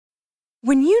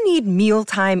When you need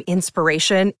mealtime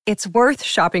inspiration, it's worth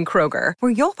shopping Kroger,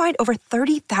 where you'll find over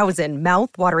 30,000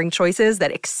 mouth-watering choices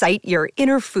that excite your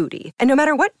inner foodie. And no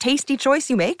matter what tasty choice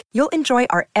you make, you'll enjoy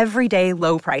our everyday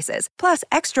low prices, plus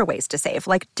extra ways to save,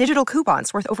 like digital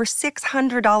coupons worth over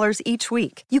 $600 each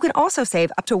week. You can also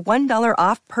save up to $1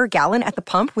 off per gallon at the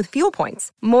pump with fuel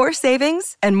points. More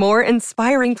savings and more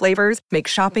inspiring flavors make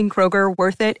shopping Kroger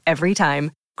worth it every time.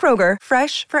 Kroger,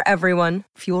 fresh for everyone.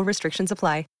 Fuel restrictions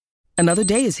apply. Another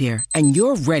day is here, and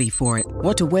you're ready for it.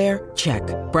 What to wear? Check.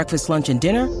 Breakfast, lunch, and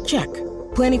dinner? Check.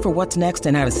 Planning for what's next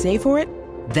and how to save for it?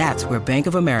 That's where Bank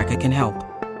of America can help.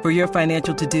 For your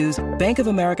financial to-dos, Bank of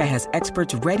America has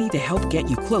experts ready to help get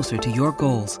you closer to your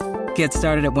goals. Get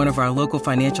started at one of our local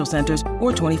financial centers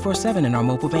or 24/7 in our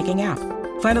mobile banking app.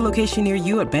 Find a location near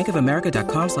you at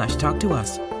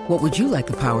bankofamerica.com/talktous. What would you like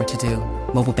the power to do?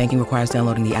 Mobile banking requires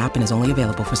downloading the app and is only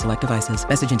available for select devices.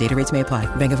 Message and data rates may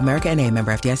apply. Bank of America N.A.,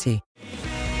 member FDIC.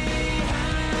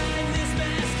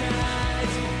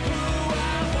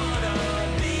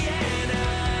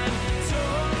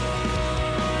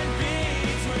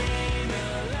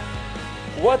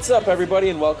 What's up, everybody,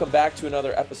 and welcome back to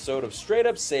another episode of Straight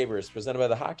Up Sabres, presented by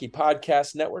the Hockey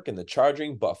Podcast Network and the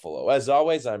Charging Buffalo. As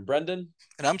always, I'm Brendan.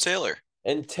 And I'm Taylor.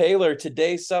 And Taylor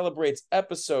today celebrates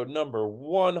episode number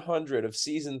 100 of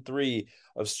season 3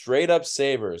 of Straight Up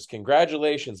Sabres.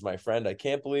 Congratulations, my friend. I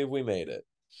can't believe we made it.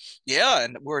 Yeah,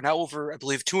 and we're now over, I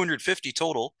believe, 250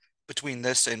 total between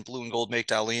this and Blue and Gold Make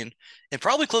Darlene, and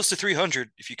probably close to 300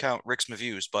 if you count Rick's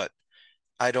reviews, but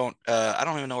I don't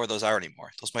even know where those are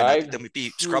anymore. Those might not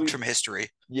be scrubbed from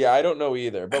history. Yeah, I don't know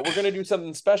either. But we're going to do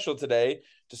something special today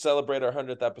to celebrate our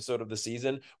 100th episode of the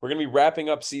season. We're going to be wrapping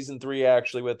up season 3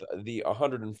 actually with the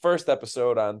 101st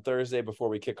episode on Thursday before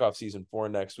we kick off season 4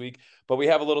 next week. But we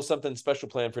have a little something special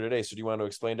planned for today. So do you want to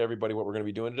explain to everybody what we're going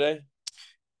to be doing today?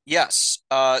 Yes.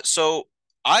 So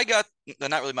I got,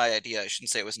 not really my idea. I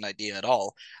shouldn't say it was an idea at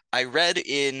all. I read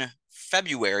in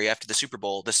February after the Super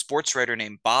Bowl, the sports writer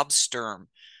named Bob Sturm.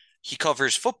 He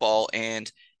covers football,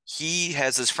 and he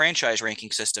has this franchise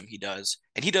ranking system he does,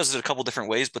 and he does it a couple different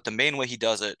ways, but the main way he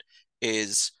does it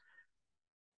is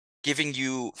giving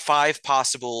you 5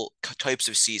 possible types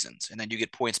of seasons, and then you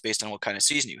get points based on what kind of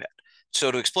season you had.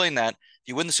 So to explain that, if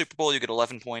you win the Super Bowl, you get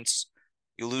 11 points.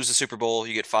 You lose the Super Bowl,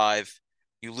 you get 5.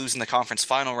 You lose in the conference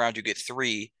final round, you get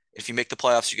 3. If you make the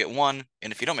playoffs, you get 1,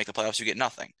 and if you don't make the playoffs, you get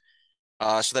nothing.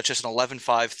 So that's just an 11,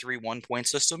 5, 3, 1 point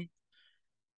system.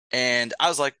 And I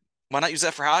was like, why not use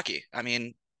that for hockey? I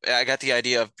mean, I got the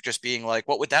idea of just being like,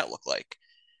 what would that look like?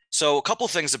 So a couple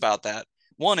things about that.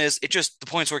 One is the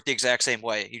points work the exact same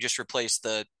way. You just replace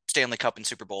the Stanley Cup and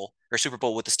Super Bowl, or Super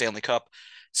Bowl with the Stanley Cup.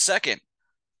 Second,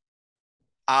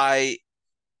 I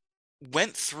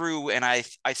went through and I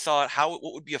thought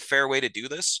what would be a fair way to do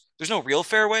this? There's no real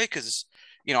fair way because,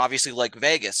 obviously like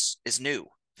Vegas is new.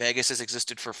 Vegas has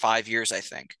existed for 5 years, I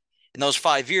think. In those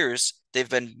 5 years, they've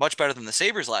been much better than the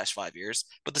Sabres last 5 years,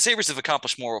 but the Sabres have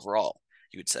accomplished more overall,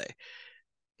 you would say.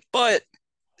 But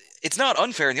it's not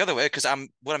unfair in the other way because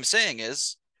what I'm saying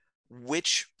is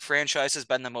which franchise has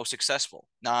been the most successful,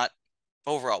 not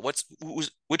overall.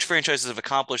 Which franchises have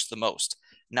accomplished the most,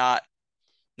 not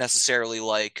necessarily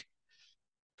like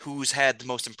who's had the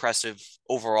most impressive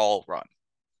overall run.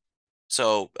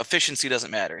 So efficiency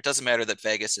doesn't matter. It doesn't matter that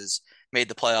Vegas has made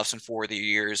the playoffs in 4 of the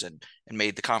years and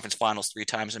made the conference finals 3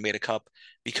 times and made a cup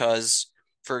because,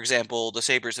 for example, the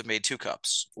Sabres have made 2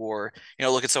 cups. Or,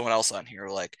 look at someone else on here,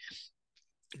 like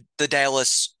the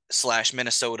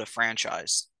Dallas/Minnesota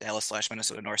franchise,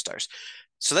 Dallas/Minnesota North Stars.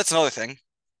 So that's another thing.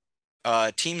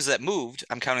 Teams that moved,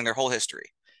 I'm counting their whole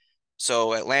history.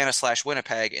 So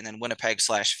Atlanta/Winnipeg and then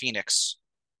Winnipeg/Phoenix.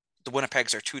 The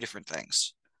Winnipegs are 2 different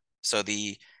things. So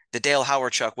the Dale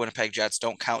Hawerchuk Winnipeg Jets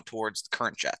don't count towards the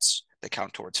current Jets. They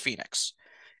count towards Phoenix.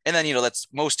 And then, that's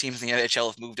most teams in the NHL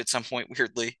have moved at some point,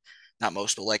 weirdly. Not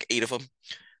most, but like 8 of them.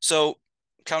 So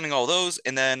counting all those,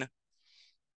 and then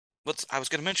I was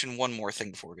going to mention one more thing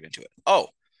before we get into it. Oh,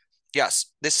 yes.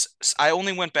 I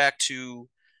only went back to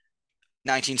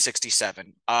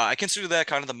 1967. I consider that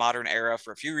kind of the modern era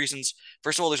for a few reasons.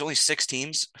 First of all, there's only 6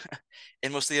 teams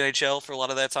in most of the NHL for a lot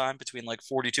of that time, between like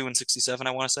 42 and 67,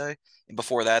 I want to say. And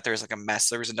before that, there's like a mess.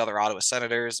 There was another Ottawa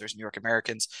Senators. There's New York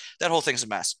Americans. That whole thing's a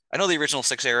mess. I know the original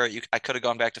 6 era, I could have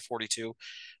gone back to 42,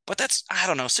 but I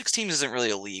don't know. 6 teams isn't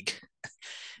really a league.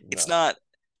 No. It's not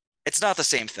the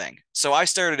same thing. So I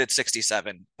started at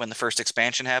 67 when the first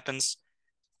expansion happens.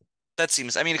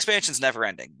 Expansion's never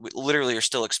ending. We literally are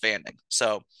still expanding.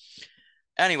 So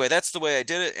anyway, that's the way I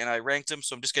did it, and I ranked them.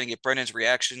 So I'm just going to get Brendan's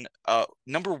reaction.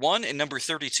 Number 1 and number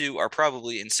 32 are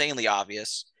probably insanely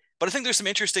obvious, but I think there's some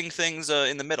interesting things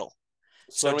in the middle.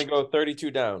 So So, then we go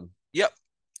 32 down. yep.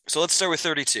 So let's start with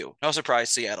 32. No surprise,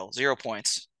 Seattle, 0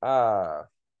 points. Ah,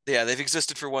 Yeah, they've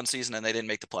existed for one season and they didn't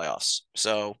make the playoffs.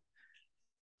 So,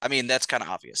 I mean, that's kind of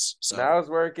obvious. So, now's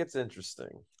where it gets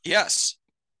interesting. yes.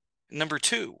 Number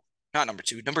two, not number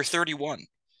two, number 31,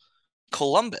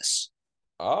 Columbus.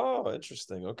 Oh,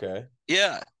 interesting. Okay.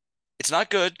 Yeah, it's not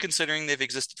good considering they've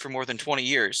existed for more than 20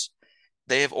 years.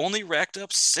 They have only racked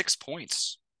up 6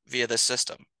 points via this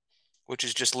system, which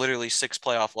is just literally six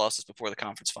playoff losses before the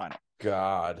conference final.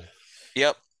 God.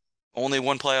 Yep. Only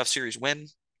one playoff series win.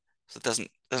 So it doesn't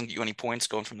get you any points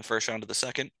going from the first round to the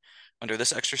second under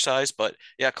this exercise. But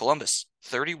yeah, Columbus,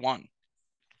 31.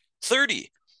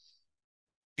 30.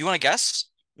 You want to guess?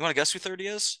 You want to guess who 30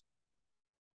 is?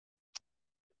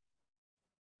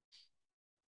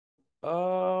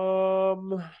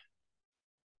 Um,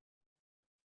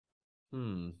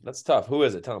 that's tough. Who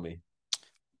is it? Tell me.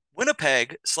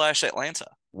 Winnipeg/Atlanta.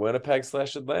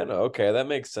 Winnipeg/Atlanta. Okay, that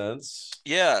makes sense.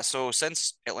 Yeah, so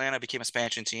since Atlanta became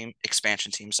expansion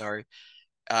team, sorry,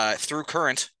 through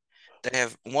current, they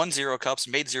have won zero cups,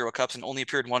 made zero cups, and only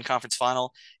appeared in one conference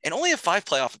final, and only have five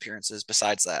playoff appearances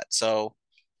besides that. So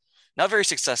not very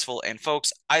successful. And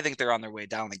folks, I think they're on their way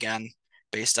down again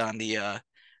based on the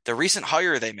recent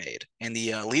hire they made and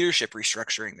the leadership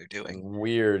restructuring they're doing.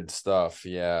 Weird stuff.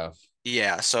 Yeah.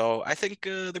 Yeah, so I think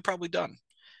they're probably done.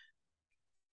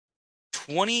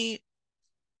 28/29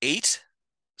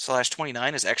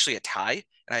 is actually a tie, and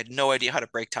I had no idea how to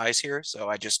break ties here, so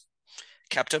I just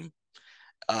kept them.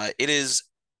 It is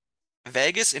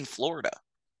Vegas in Florida.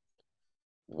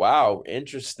 Wow.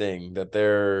 Interesting that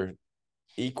they're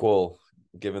equal,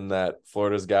 given that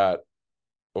Florida's got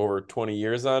over 20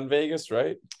 years on Vegas,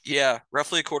 right? Yeah,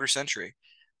 roughly a quarter century.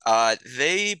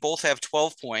 They both have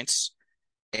 12 points,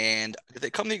 and did they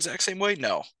come the exact same way?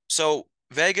 No. So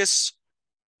Vegas,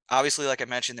 obviously, like I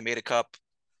mentioned, they made a cup,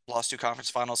 lost two conference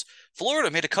finals.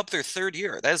 Florida made a cup their third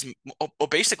year. That is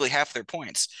basically half their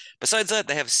points. Besides that,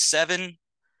 they have seven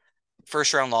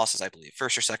first round losses, I believe,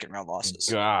 first or second round losses.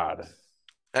 God.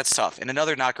 That's tough. And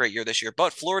another not great year this year.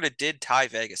 But Florida did tie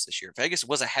Vegas this year. Vegas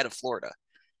was ahead of Florida,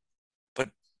 but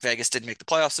Vegas didn't make the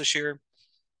playoffs this year.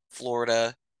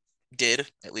 Florida did,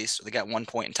 at least. They got 1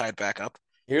 point and tied back up.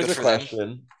 Here's Good a for them.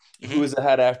 question. Mm-hmm. Who is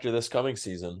ahead after this coming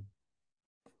season?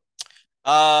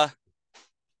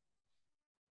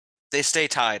 They stay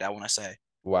tied, I want to say,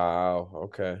 Wow.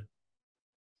 Okay.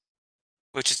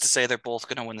 which is to say they're both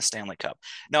going to win the Stanley Cup.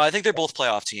 No, I think they're both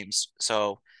playoff teams.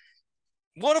 So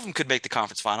one of them could make the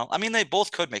conference final. I mean, they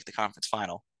both could make the conference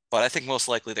final, but I think most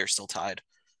likely they're still tied.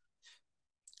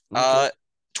 Okay.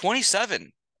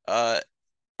 27. A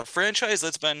franchise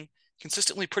that's been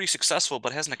consistently pretty successful,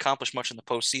 but hasn't accomplished much in the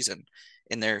postseason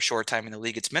in their short time in the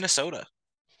league. It's Minnesota.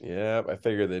 Yeah, I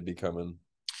figured they'd be coming.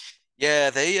 Yeah,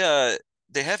 they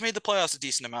have made the playoffs a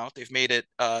decent amount. They've made it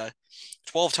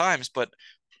 12 times, but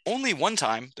only one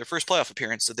time, their first playoff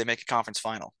appearance, did they make a conference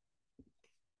final.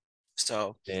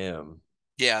 So Damn.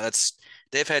 yeah,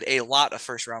 they've had a lot of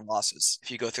first round losses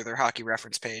if you go through their hockey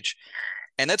reference page.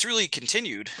 And that's really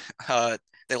continued.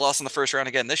 They lost in the first round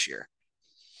again this year.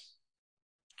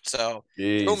 So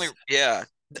only, Jeez. yeah.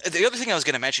 The other thing I was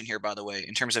going to mention here, by the way,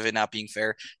 in terms of it not being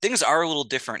fair, things are a little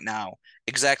different now.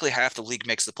 Exactly half the league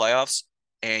makes the playoffs.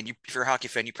 And if you're a hockey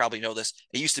fan, you probably know this.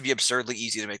 It used to be absurdly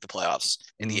easy to make the playoffs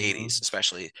in the 80s,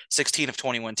 especially 16 of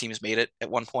 21 teams made it at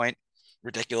one point.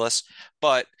 Ridiculous.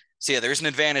 But so yeah, there's an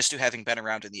advantage to having been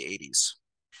around in the 80s,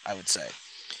 I would say.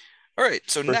 All right,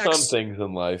 so For some next, things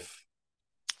in life.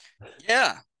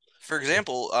 yeah. For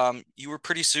example, you were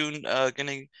pretty soon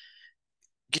gonna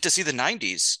get to see the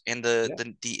 90s and Yeah.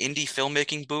 the indie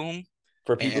filmmaking boom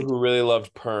For people and who really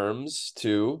loved perms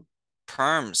too.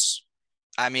 perms.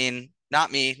 I mean,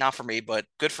 not me, not for me, but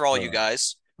good for all you Uh,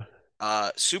 guys.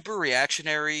 Super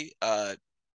reactionary,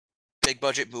 big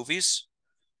budget movies,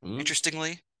 hmm?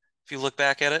 interestingly, if you look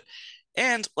back at it.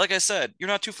 And like I said, you're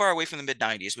not too far away from the mid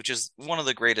 90s, which is one of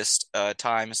the greatest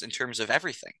times in terms of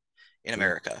everything in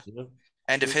America. Yeah.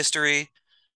 End of True. history.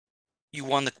 We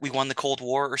won the Cold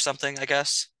War or something, I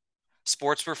guess.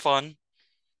 Sports were fun.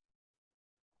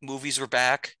 Movies were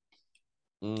back.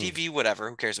 Mm. TV, whatever.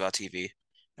 Who cares about TV?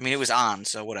 I mean, it was on,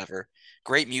 so whatever.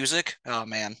 Great music. Oh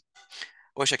man,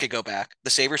 wish I could go back. The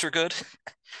Sabres were good.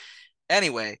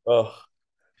 Anyway, Oh,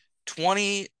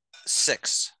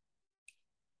 26.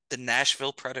 The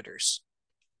Nashville Predators.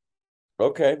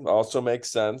 okay. Also makes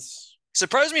sense.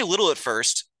 Surprised me a little at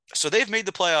first. So they've made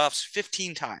the playoffs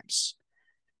 15 times.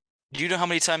 Do you know how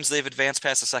many times they've advanced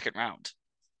past the second round?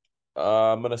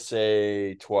 I'm gonna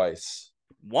say twice.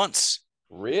 Once.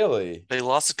 Really? They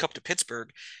lost the cup to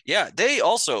Pittsburgh. Yeah, they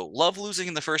also love losing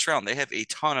in the first round. They have a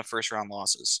ton of first round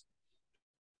losses.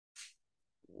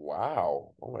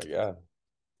 Wow. Oh my God.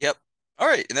 Yep. All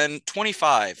right, and then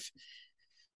 25.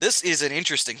 This is an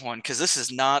interesting one because this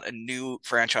is not a new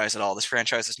franchise at all. This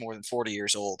franchise is more than 40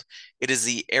 years old. It is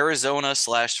the Arizona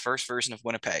slash first version of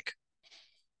Winnipeg.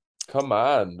 Come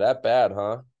on, that bad,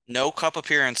 huh? No cup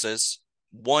appearances,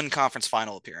 one conference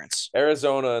final appearance.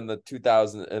 Arizona in the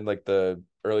 2000 and like the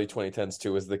early 2010s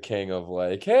too was the king of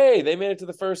like, hey, they made it to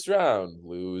the first round,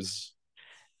 lose.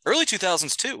 Early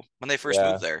 2000s too, when they first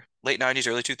moved Yeah. there. Late 90s,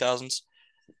 early 2000s.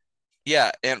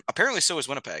 Yeah, and apparently so is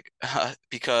Winnipeg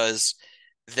because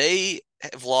they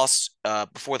have lost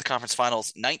before the conference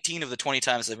finals 19 of the 20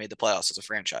 times they made the playoffs as a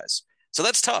franchise. So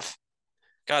that's tough.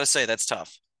 Gotta say, that's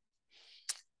tough.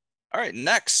 All right,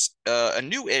 next, a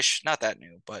new-ish, not that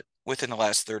new, but within the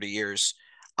last 30 years,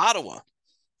 Ottawa.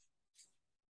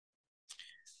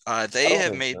 They That'll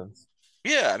have make made, sense.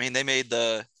 yeah, I mean, they made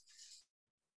the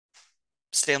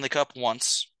Stanley Cup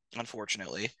once,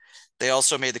 unfortunately. They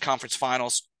also made the conference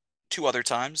finals two other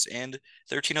times and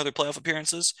 13 other playoff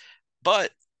appearances,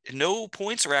 but no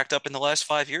points racked up in the last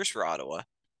 5 years for Ottawa.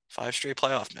 Five straight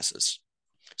playoff misses.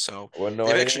 So I wouldn't know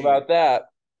they've anything actually, about that.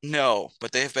 no,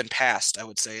 but they have been passed, I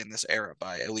would say, in this era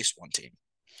by at least one team,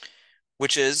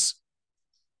 which is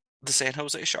the San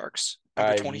Jose Sharks,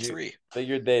 number I knew 23.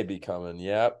 figured they'd be coming.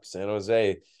 Yep, San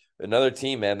Jose, another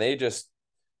team, man. They just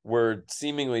were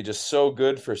seemingly just so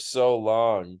good for so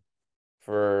long,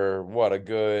 for what a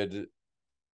good,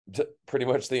 pretty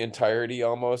much the entirety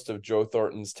almost of Joe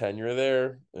Thornton's tenure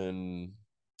there, and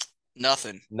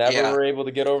Nothing. never Yeah. were able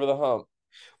to get over the hump.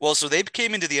 Well, so they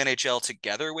came into the NHL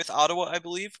together with Ottawa, I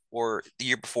believe, or the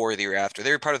year before or the year after.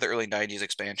 They were part of the early 90s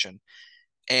expansion.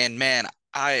 And man,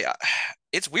 I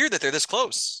it's weird that they're this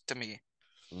close to me.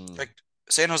 Mm. Like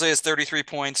San Jose has 33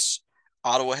 points,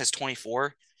 Ottawa has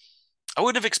 24. I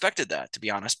wouldn't have expected that, to be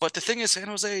honest. But the thing is, San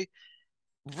Jose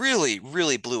really,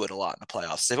 really blew it a lot in the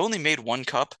playoffs. They've only made one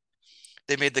cup.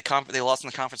 They lost in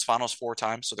the conference finals four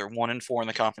times, so they're 1-4 in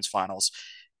the conference finals.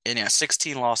 And yeah,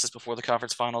 16 losses before the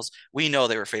conference finals. We know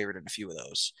they were favored in a few of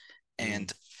those. Mm.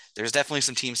 And there's definitely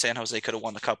some teams San Jose could have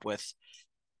won the cup with,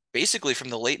 basically from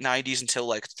the late 90s until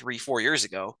like 3, 4 years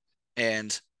ago.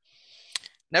 And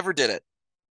never did it.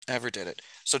 Never did it.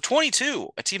 So 22,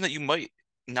 a team that you might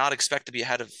not expect to be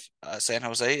ahead of San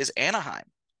Jose is Anaheim.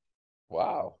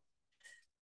 Wow.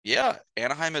 Yeah,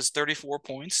 Anaheim has 34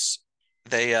 points.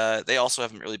 They also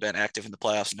haven't really been active in the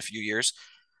playoffs in a few years,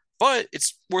 but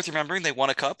it's worth remembering they won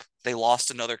a cup, they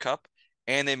lost another cup,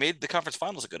 and they made the conference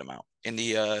finals a good amount in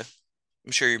the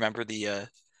I'm sure you remember their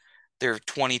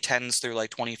 2010s through like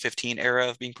 2015 era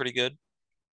of being pretty good.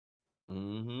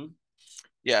 Mm-hmm.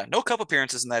 Yeah, no cup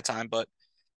appearances in that time, but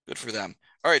good for them.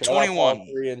 All right, Shout out Paul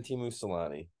 21. Free and Timu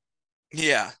Solani.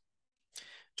 Yeah,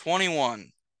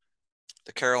 21.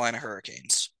 The Carolina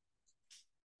Hurricanes.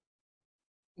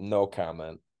 No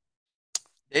comment.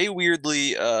 They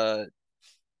weirdly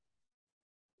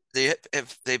they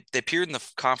appeared in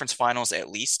the conference finals at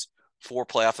least four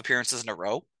playoff appearances in a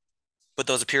row, but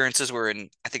those appearances were in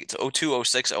I think it's 02,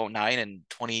 06, 09, and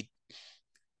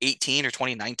 2018 or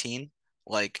 2019.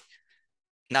 Like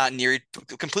not near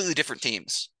completely different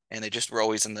teams. And they just were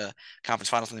always in the conference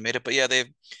finals when they made it. But yeah, they have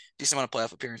a decent amount of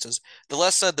playoff appearances. The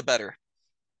less said, the better.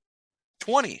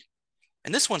 20.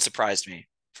 And this one surprised me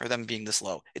for them being this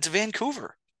low. It's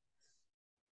Vancouver.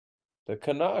 The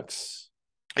Canucks.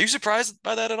 Are you surprised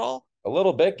by that at all? A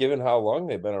little bit, given how long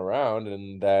they've been around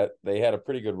and that they had a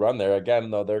pretty good run there.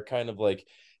 Again, though, they're kind of like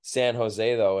San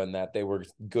Jose, though, in that they were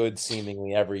good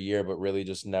seemingly every year, but really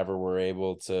just never were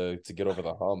able to get over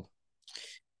the hump.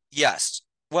 Yes.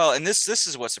 Well, and this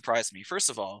is what surprised me. First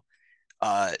of all,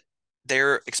 uh,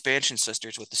 they're expansion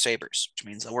sisters with the Sabres, which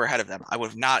means that we're ahead of them. I would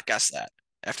have not guessed that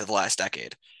after the last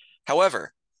decade.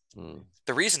 However, Hmm.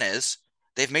 the reason is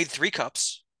they've made three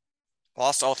cups,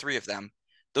 lost all three of them.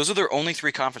 Those are their only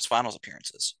three conference finals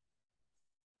appearances.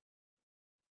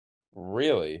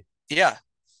 Really? Yeah.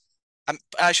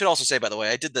 I should also say, by the way,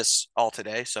 I did this all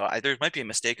today, so there might be a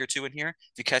mistake or two in here.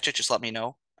 If you catch it, just let me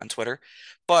know on Twitter.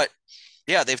 But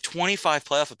yeah, they have 25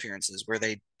 playoff appearances where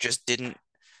they just didn't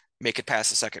make it past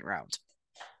the second round.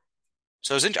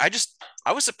 So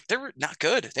I was they were not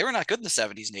good. They were not good in the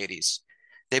 70s and 80s.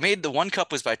 They made the one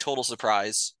cup was by total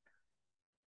surprise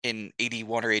in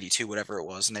 81 or 82, whatever it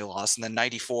was, and they lost. And then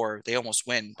 94, they almost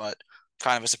win, but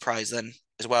kind of a surprise then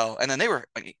as well. And then they were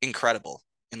incredible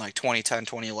in like 2010,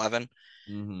 2011,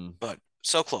 Mm-hmm. but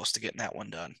so close to getting that one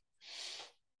done.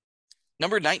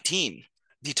 Number 19,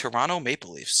 the Toronto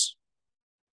Maple Leafs.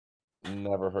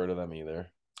 Never heard of them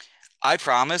either. I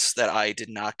promise that I did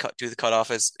not do the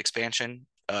cutoff as expansion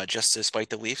just to spite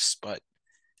the Leafs, but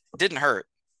it didn't hurt.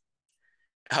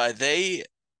 They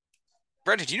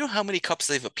Brendan, do you know how many cups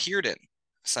they've appeared in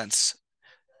since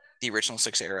the original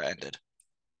six era ended?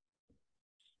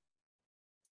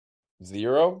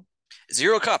 0?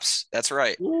 0 cups. That's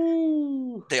right.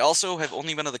 Woo. They also have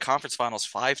only been to the conference finals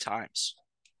 5 times.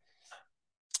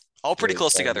 All pretty Really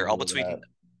close excited to together. All hear between, that.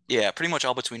 yeah, pretty much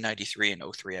all between 93 and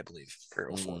 03, I believe, or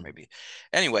 04 Mm. maybe.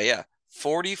 Anyway, yeah,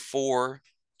 44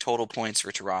 total points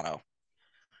for Toronto,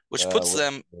 which puts What's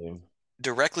them his name?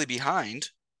 directly behind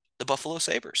the Buffalo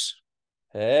Sabres.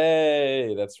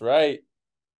 Hey, that's right.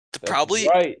 That's Probably,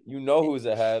 right. You know who's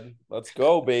ahead. Let's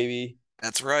go, baby.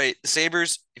 that's right. The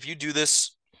Sabres, if you do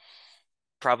this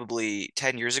probably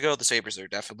 10 years ago, the Sabres are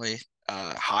definitely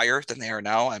higher than they are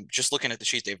now. I'm just looking at the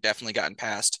sheet. They've definitely gotten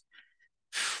past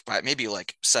by maybe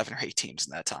like 7 or 8 teams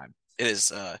in that time. It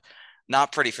is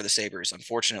not pretty for the Sabres.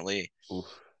 Unfortunately, Oof.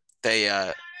 they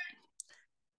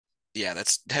yeah,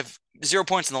 that's have 0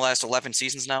 points in the last 11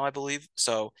 seasons now, I believe.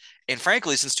 So, and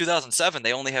frankly, since 2007,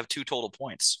 they only have 2 total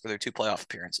points for their 2 playoff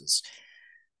appearances.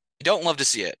 You don't love to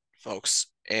see it, folks.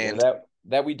 Yeah, And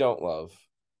that we don't love.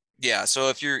 yeah, so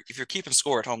if you're keeping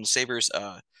score at home, the Sabres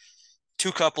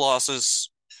 2 cup losses,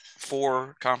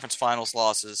 4 conference finals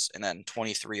losses, and then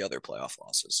 23 other playoff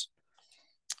losses.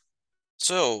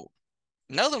 So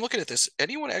now that I'm looking at this,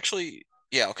 anyone actually?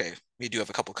 Yeah, okay. We do have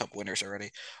a couple cup winners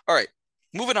already. All right,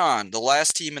 moving on. The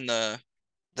last team in the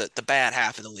bad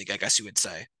half of the league, I guess you would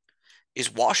say,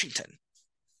 is Washington.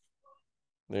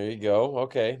 There you go.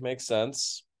 Okay, makes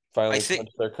sense. I Finally think,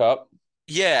 clinched their cup.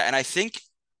 yeah, and I think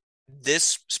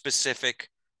this specific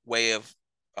way of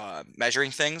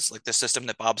measuring things, like the system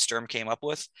that Bob Sturm came up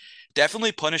with,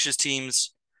 definitely punishes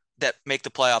teams that make the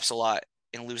playoffs a lot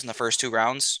and lose in the first 2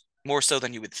 rounds more so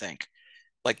than you would think.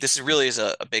 Like this really is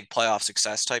a big playoff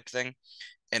success type thing.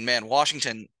 And man,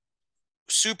 Washington,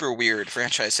 super weird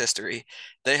franchise history.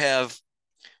 They have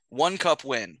 1 cup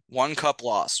win, 1 cup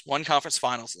loss, 1 conference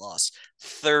finals loss,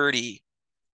 30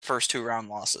 first 2 round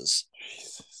losses.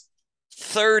 Jesus.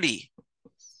 30.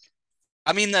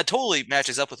 I mean, that totally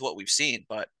matches up with what we've seen,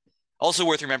 but also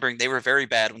worth remembering they were very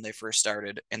bad when they first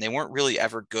started, and they weren't really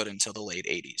ever good until the late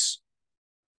 80s.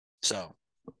 So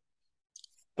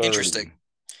 30. interesting.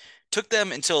 Took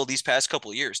them until these past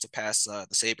couple of years to pass the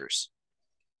Sabres.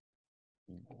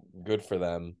 Good for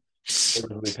them.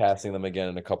 We'll be passing them again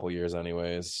in a couple years,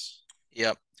 anyways.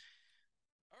 Yep.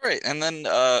 All right, and then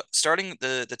starting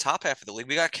the top half of the league,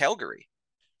 we got Calgary.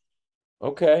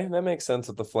 Okay, that makes sense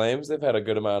with the Flames. They've had a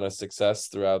good amount of success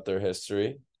throughout their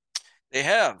history. They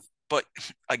have, but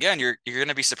again, you're going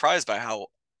to be surprised by how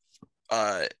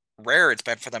uh, rare it's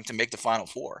been for them to make the Final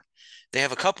Four. They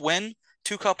have a cup win,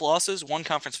 2 cup losses, 1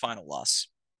 conference final loss.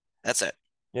 That's it.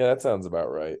 Yeah, that sounds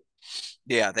about right.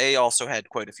 Yeah, they also had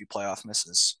quite a few playoff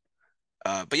misses.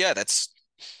 But yeah, that's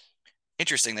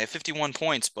interesting. They have 51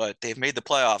 points, but they've made the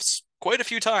playoffs quite a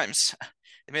few times.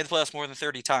 They made the playoffs more than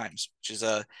 30 times, which is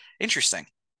interesting.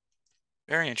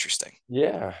 Very interesting.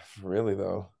 Yeah, really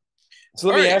though. So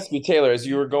let All me right. ask you, Taylor, as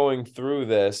you were going through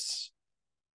this,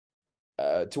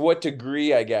 to what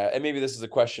degree, I guess, and maybe this is a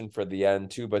question for the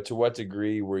end too, but to what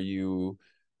degree were you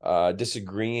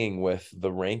disagreeing with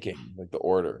the ranking, like the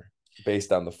order,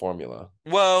 based on the formula?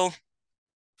 Well,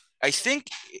 I think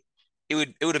it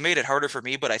would have made it harder for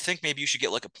me, but I think maybe you should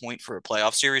get like a point for a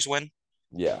playoff series win.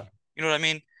 Yeah. You know what I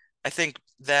mean? I think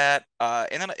that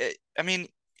and then I mean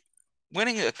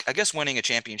I guess winning a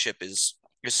championship is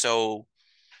so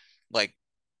like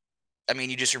I mean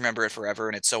you just remember it forever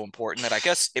and it's so important that I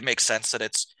guess it makes sense that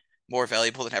it's more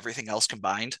valuable than everything else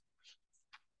combined.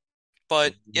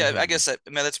 But yeah, I Mhm. guess I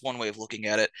mean, that's one way of looking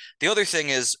at it. The other thing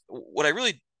is what I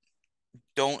really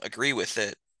don't agree with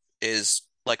it is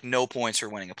like no points for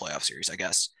winning a playoff series, I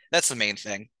guess. That's the main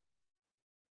thing.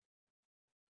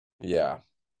 Yeah.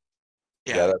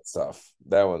 Yeah, Yeah. that's tough.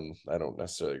 That one I don't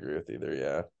necessarily agree with either.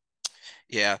 Yeah.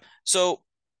 Yeah. So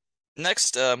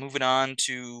next, moving on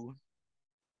to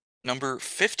number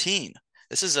 15.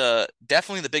 This is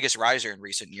definitely the biggest riser in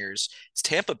recent years. It's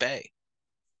Tampa Bay.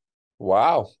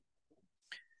 Wow.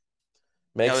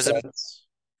 Now, Makes is it sense.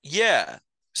 yeah.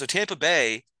 So Tampa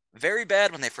Bay, very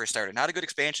bad when they first started. Not a good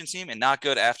expansion team and not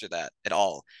good after that at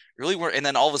all. Really weren't and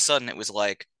then all of a sudden it was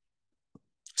like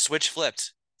switch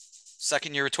flipped.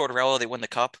 Second year with Tortorella, they win the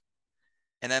cup.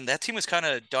 And then that team was kind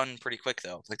of done pretty quick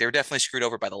though. Like they were definitely screwed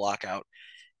over by the lockout.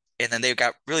 And then they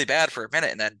got really bad for a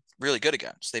minute and then really good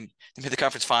again. So they made the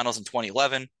conference finals in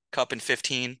 2011, cup in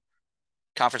 15,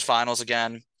 conference finals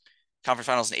again, conference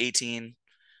finals in 18,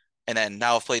 and then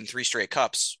now have played in 3 straight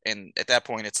cups. And at that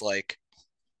point, it's like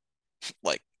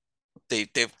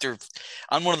They're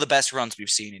on one of the best runs we've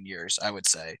seen in years, I would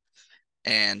say,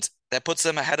 and that puts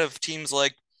them ahead of teams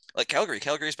like Calgary.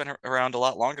 Calgary's been around a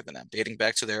lot longer than them, dating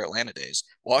back to their Atlanta days.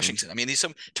 Washington. I mean, these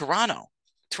some Toronto.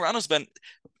 Toronto's been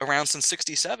around since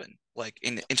 '67. Like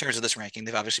in terms of this ranking,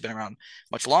 they've obviously been around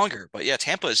much longer. But yeah,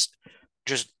 Tampa's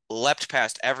just leapt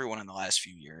past everyone in the last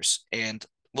few years. And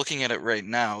looking at it right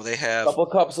now, they A have couple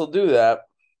cups will do that.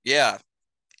 yeah,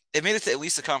 they made it to at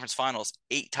least the conference finals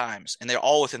 8 times, and they're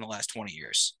all within the last 20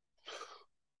 years.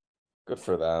 Good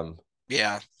for them.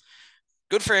 Yeah,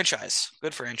 good franchise.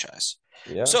 Good franchise.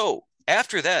 Yeah. So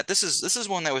after that, this is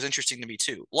one that was interesting to me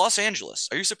too. Los Angeles.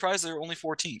 Are you surprised they're only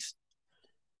 14th?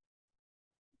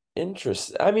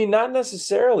 Interesting. I mean, not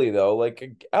necessarily though.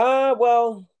 Like,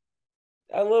 well,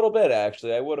 a little bit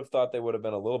actually. I would have thought they would have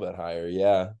been a little bit higher.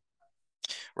 Yeah.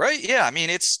 Right? Yeah. I mean,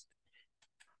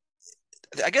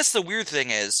 I guess the weird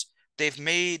thing is they've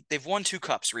won 2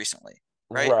 cups recently,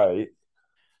 right? Right.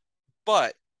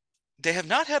 But they have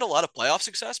not had a lot of playoff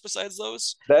success besides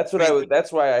those. That's I what I mean, would.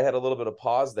 That's why I had a little bit of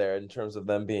pause there in terms of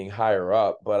them being higher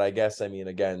up. But I guess I mean,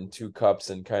 again, 2 cups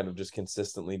and kind of just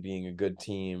consistently being a good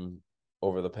team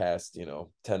over the past,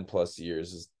 10 plus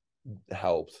years has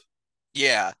helped.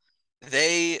 yeah.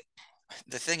 They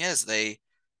the thing is they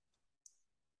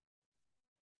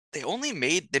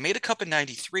made a cup in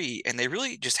 93 and they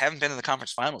really just haven't been in the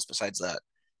conference finals besides that.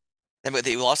 And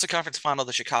they lost the conference final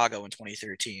to Chicago in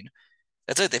 2013.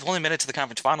 That's it. They've only made it to the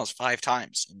conference finals 5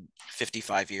 times in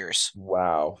 55 years.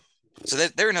 Wow. So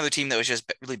they're another team that was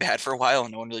just really bad for a while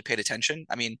and no one really paid attention.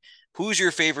 I mean, who's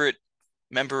your favorite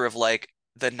member of like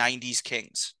the 90s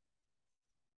Kings?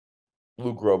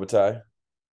 Luke Robitaille.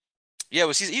 Yeah,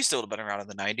 he's still been around in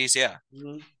the 90s. Yeah.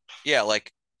 Mhm. Yeah,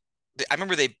 like I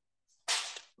remember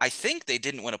I think they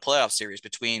didn't win a playoff series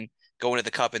between going to the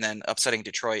Cup and then upsetting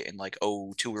Detroit in like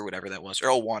 02 or whatever that was,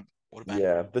 or 01 would have been.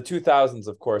 Yeah, the 2000s,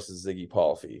 of course, is Ziggy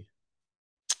Palffy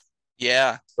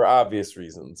Yeah, for obvious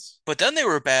reasons. but then they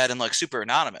were bad and like super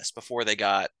anonymous before they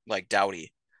got like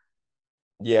Doughty.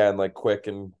 Yeah, and like Quick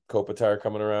and Kopitar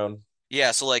coming around.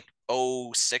 Yeah, so like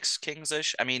 06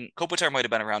 Kings-ish. I mean, Kopitar might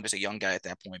have been around as a young guy at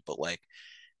that point, but like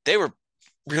they were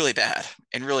really bad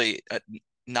and really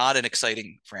not an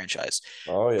exciting franchise.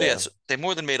 Oh But yeah. yes, they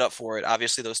more than made up for it.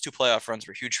 Obviously, those 2 playoff runs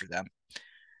were huge for them.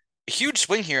 A huge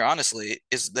swing here, honestly,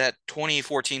 is that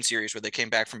 2014 series where they came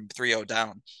back from 3-0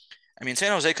 down. I mean,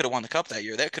 San Jose could have won the cup that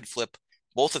year. That could flip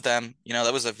both of them.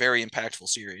 That was a very impactful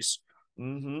series.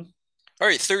 Mm-hmm. All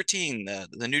right, 13,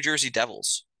 the New Jersey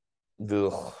Devils.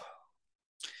 Ugh.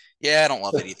 Yeah, I don't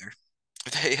love it either.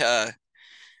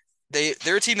 They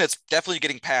they're a team that's definitely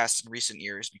getting passed in recent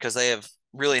years because they have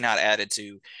really not added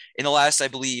to in the last, I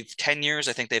believe, 10 years.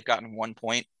 I think they've gotten 1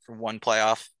 point from one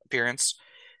playoff appearance,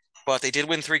 but they did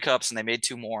win 3 cups and they made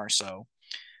 2 more, so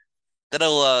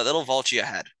that'll vault you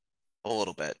ahead a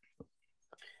little bit. So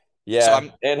Yeah,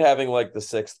 I'm and having like the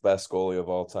sixth best goalie of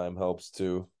all time helps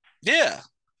too. yeah.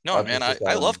 No, Not man, just a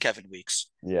I love ton. Kevin Weeks.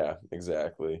 Yeah,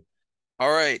 exactly. All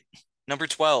right. Number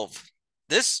 12.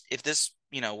 If this,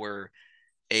 were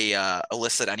a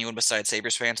list that anyone besides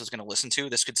Sabres fans was going to listen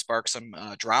to, this could spark some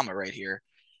drama right here.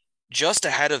 Just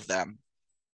ahead of them,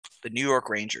 the New York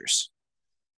Rangers.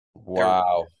 They're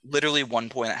Wow. literally 1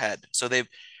 point ahead. So the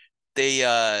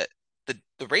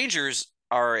Rangers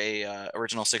are a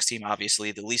original six team,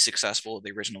 obviously the least successful of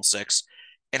the original six,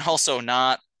 and also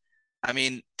not. I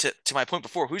mean, to my point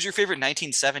before, who's your favorite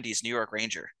 1970s New York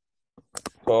Ranger?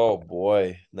 Oh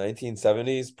boy.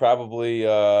 1970s, probably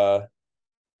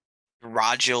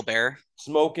Rod Gilbert.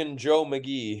 Smoking Joe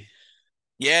McGee.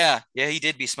 Yeah, yeah, he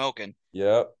did be smoking.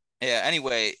 Yep. Yeah.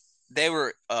 Anyway, they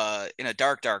were in a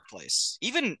dark, dark place.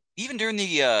 Even during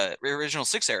the original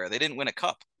six era, they didn't win a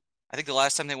cup. I think the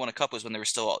last time they won a cup was when there were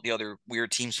still the other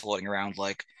weird teams floating around,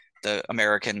 like the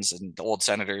Americans and the old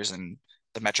Senators and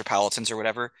the Metropolitans or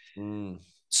whatever. Mm.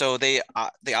 So they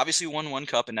obviously won 1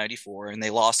 cup in '94, and they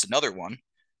lost another one.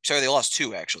 Sorry, they lost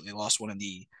 2 actually. They lost one in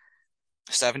the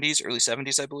 '70s, early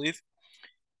 '70s, I believe.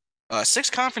 6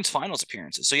 conference finals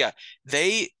appearances. So yeah,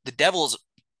 the Devils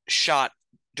shot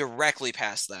directly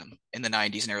past them in the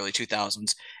 '90s and early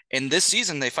 2000s, and this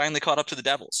season they finally caught up to the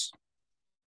Devils.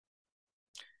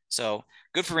 So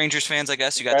good for Rangers fans, I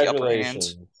guess. You got the upper hand.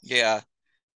 Congratulations. Yeah,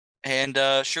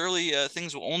 and surely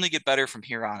things will only get better from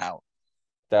here on out.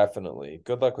 Definitely.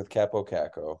 Good luck with Capo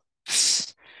Caco.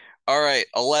 All right,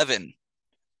 11,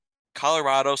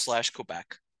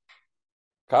 Colorado/Quebec.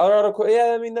 Colorado,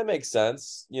 yeah, I mean that makes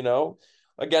sense.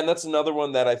 Again, that's another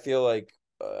one that I feel like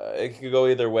it could go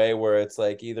either way, where it's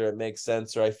like either it makes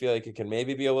sense or I feel like it can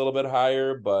maybe be a little bit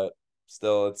higher, but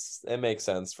still, it makes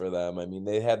sense for them. I mean,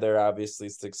 they had their obviously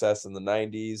success in the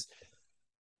 '90s.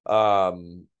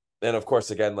 Um, and of course,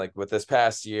 again, like with this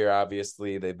past year,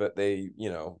 obviously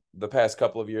the past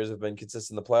couple of years have been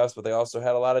consistent in the playoffs, but they also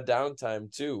had a lot of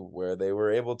downtime too, where they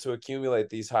were able to accumulate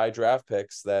these high draft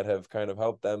picks that have kind of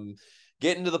helped them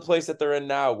get into the place that they're in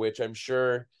now, which I'm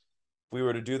sure if we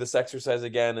were to do this exercise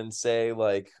again and say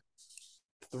like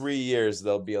 3 years,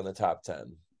 they'll be on the top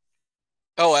 10.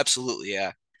 Oh, absolutely,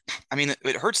 yeah. I mean,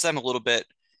 it hurts them a little bit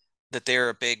that they're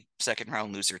a big second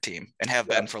round loser team and have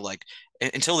Yeah. been for like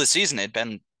until this season. It'd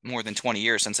been more than 20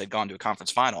 years since they'd gone to a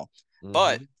conference final.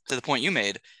 But Mm-hmm. to the point you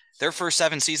made, their first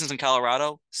 7 seasons in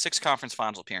Colorado, 6 conference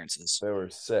finals appearances. They were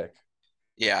sick.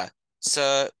 Yeah, it's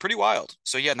pretty wild.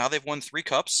 So yeah, now they've won 3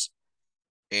 cups,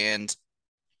 and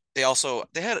they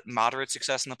had moderate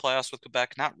success in the playoffs with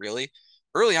Quebec. Not really.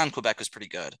 Early on, Quebec was pretty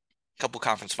good. A couple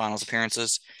conference finals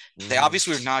appearances. They Mm-hmm.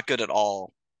 obviously were not good at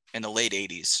all in the late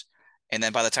 80s. And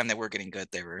then by the time they were getting good,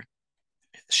 they were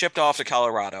shipped off to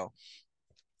Colorado.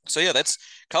 So yeah, that's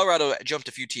Colorado jumped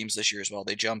a few teams this year as well.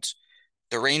 They jumped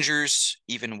the Rangers,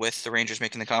 even with the Rangers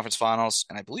making the conference finals,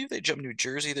 and I believe they jumped New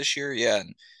Jersey this year. Yeah,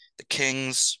 and the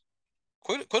Kings.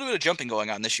 Quite a bit of jumping going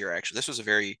on this year. Actually, this was a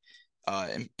very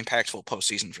impactful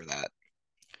postseason for that.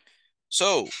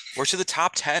 So we're to the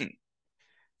top 10,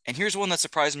 and here's one that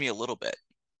surprised me a little bit,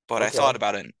 but I thought Okay.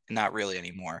 about it, not really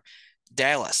anymore.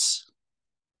 Dallas.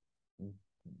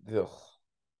 Ugh.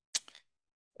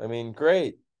 I mean,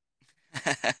 great.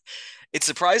 It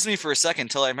surprised me for a second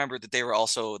until I remembered that they were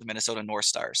also the Minnesota North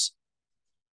Stars.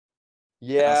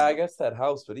 And I was Yeah, like, I guess that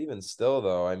helps, but even still,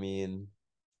 though, I mean,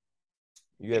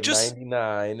 you it have just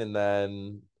 99, and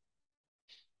then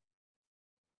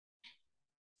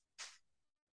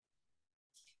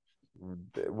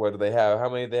what do they have? How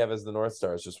many do they have as the North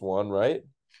Stars? Just one, right?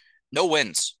 no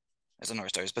wins as the North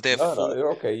Stars, but they have No, no. full.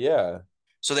 Okay, yeah.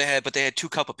 But they had 2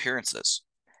 cup appearances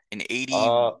in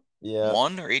Yeah,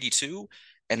 81 or 82,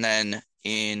 and then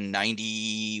in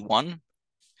 91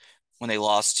 when they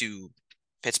lost to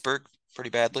Pittsburgh pretty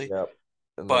badly. yep.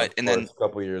 And then But of and then course, a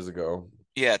couple years ago.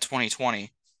 yeah,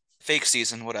 2020, fake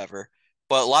season, whatever.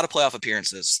 But a lot of playoff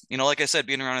appearances. Like I said,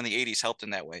 being around in the 80s helped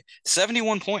in that way.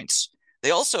 71 points.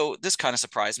 They also, this kind of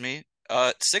surprised me,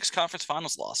 6 conference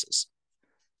finals losses.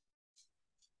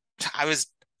 I was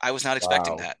I was not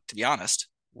expecting Wow. that, to be honest.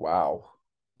 Wow.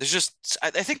 There's just I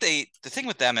think the thing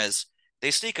with them is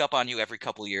they sneak up on you every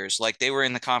couple years. Like they were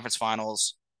in the conference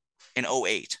finals in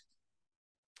 '08.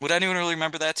 Would anyone really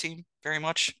remember that team very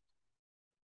much?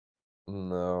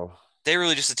 No. They were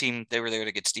really just a team. They were there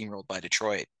to get steamrolled by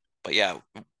Detroit. But yeah,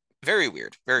 very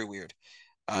weird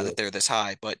Yeah. that they're this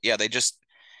high. But yeah, they just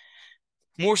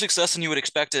more success than you would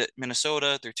expect at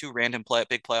Minnesota. They're 2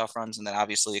 big playoff runs, and then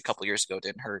obviously a couple years ago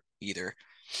didn't hurt either.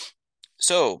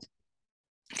 So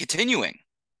continuing,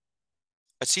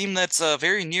 a team that's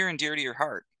very near and dear to your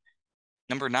heart.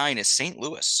 Number 9 is St.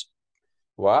 Louis.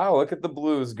 Wow, look at the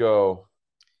Blues go.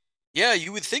 Yeah,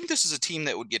 you would think this is a team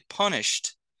that would get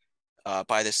punished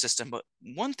by this system, but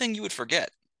one thing you would forget,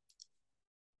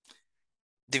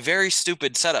 the very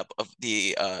stupid setup of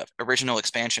the original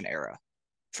expansion era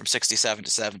from 67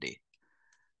 to 70.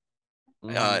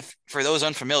 Hmm. For those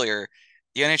unfamiliar,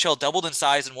 the NHL doubled in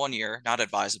size in one year, not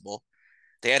advisable.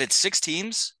 They added 6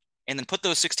 teams and then put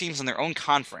those 6 teams in their own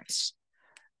conference.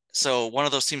 So one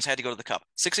of those teams had to go to the cup.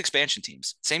 6 expansion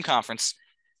teams, same conference.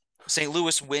 St.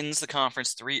 Louis wins the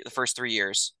conference the first 3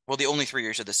 years. Well, the only 3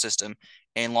 years of the system,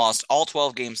 and lost all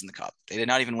 12 games in the cup. They did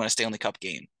not even win a Stanley Cup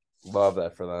game. Love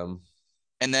that for them.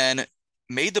 And then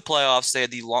made the playoffs. They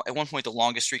had at one point the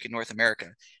longest streak in North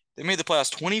America. They made the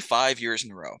playoffs 25 years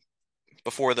in a row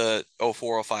before the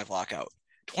 04-05 lockout.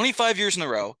 25 years in a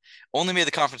row, only made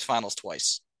the conference finals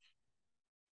twice.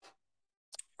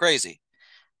 Crazy.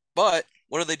 But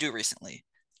what did they do recently?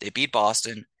 They beat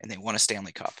Boston and they won a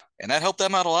Stanley Cup. And that helped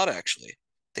them out a lot, actually.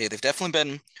 They've definitely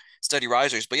been steady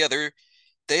risers. But yeah,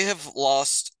 they have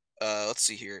lost, let's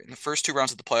see here, in the first 2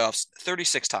 rounds of the playoffs,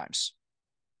 36 times.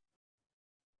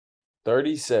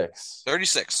 36.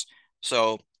 36.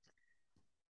 So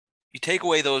you take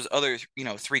away those other,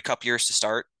 3 cup years to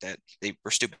start that they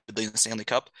were stupidly in the Stanley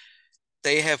Cup.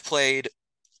 They have played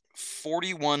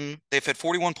 41. They've had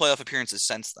 41 playoff appearances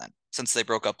since then, since they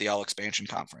broke up the all expansion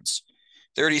conference.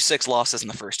 36 losses in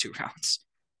the first 2 rounds.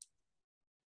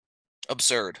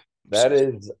 Absurd. That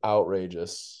Absurd. is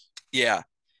outrageous. Yeah.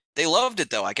 They loved it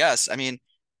though, I guess. I mean,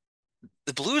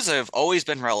 the Blues have always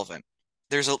been relevant.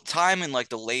 There's a time in like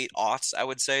the late aughts, I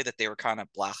would say, that they were kind of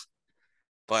blah.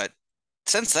 But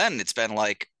since then, it's been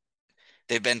like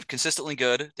they've been consistently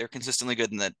good. They're consistently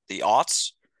good in the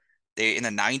aughts. They in the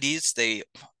 90s, they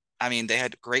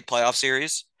had great playoff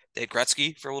series. They had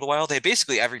Gretzky for a little while. They had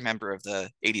basically every member of the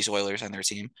 80s Oilers on their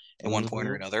team at one point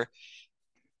or Hmm. another.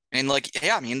 And like,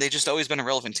 yeah, I mean, they just always been a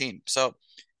relevant team. So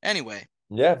anyway,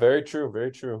 Yeah, very true.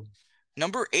 Very true.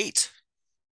 number 8.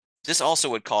 This also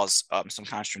would cause some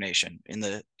consternation in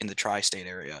the tri-state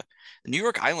area. The New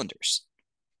York Islanders,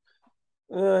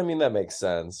 I mean, that makes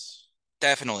sense.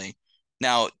 definitely.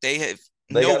 Now they have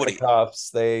They got the nobody. cuffs.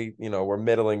 They, were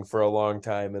middling for a long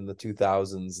time in the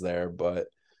 2000s there, but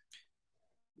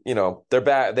they're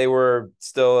back. They were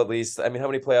still at least. I mean, how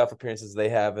many playoff appearances they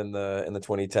have in the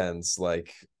 2010s?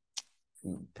 Like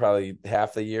probably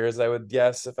half the years, I would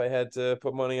guess, if I had to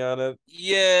put money on it.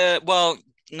 Yeah, well,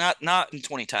 not in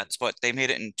 2010s, but they made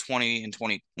it in 20 and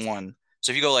 21.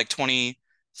 So if you go like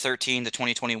 2013 to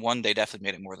 2021, they definitely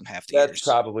made it more than half the That's years.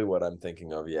 probably what I'm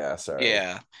thinking of. Yeah, sorry.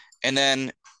 Yeah. And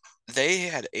then they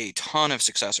had a ton of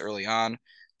success early on.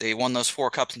 They won those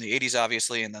 4 cups in the 80s,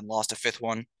 obviously, and then lost a fifth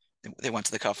one. They went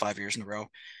to the cup 5 years in a row.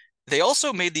 They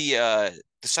also made the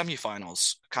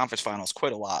semifinals, conference finals,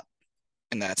 quite a lot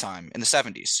in that time in the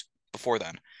 70s before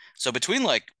then. So between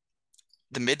like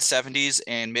the mid 70s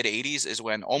and mid 80s is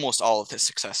when almost all of this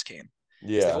success came.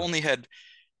 Because they've Yeah. only had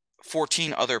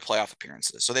 14 other playoff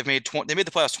appearances. So they made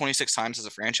the playoffs 26 times as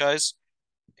a franchise,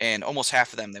 and almost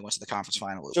half of them they went to the conference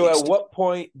final at So at least. what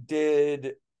point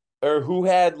did or who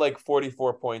had like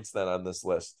 44 points then on this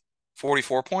list?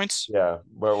 44 points. Yeah,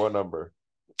 but what number?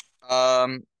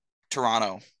 Um,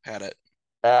 Toronto had it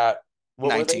At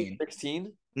what were they? 19,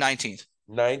 16? 19th.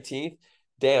 19th?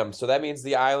 Damn, so that means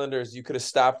the Islanders, you could have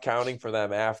stopped counting for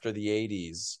them after the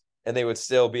 80s and they would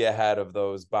still be ahead of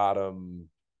those bottom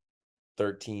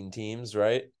 13 teams,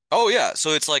 right? Oh yeah,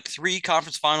 so it's like 3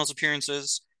 conference finals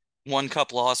appearances, 1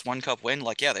 cup loss, 1 cup win.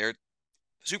 Like yeah, they're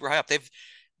super high up.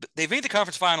 They've made the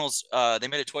conference finals. They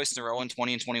made it twice in a row in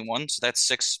 20 and 21, so that's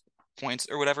 6 points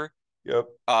or whatever. Yep.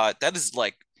 That is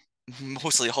like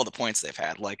mostly all the points they've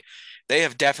had. Like they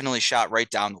have definitely shot right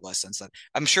down the list since then.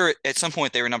 I'm sure at some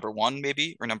point they were number 1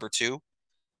 maybe or number 2,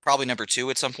 probably number 2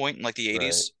 at some point in like the Right.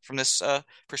 80s from this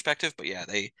perspective. But yeah,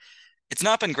 they it's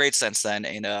not been great since then,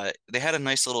 and they had a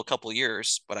nice little couple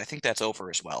years, but I think that's over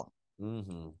as well.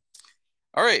 Mm-hmm.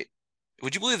 All right,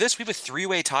 would you believe this? We have a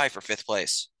 3-way tie for 5th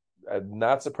place.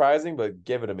 Not surprising, but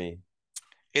give it to me.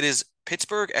 It is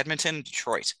Pittsburgh, Edmonton,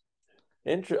 Detroit.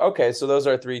 Okay, so those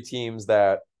are three teams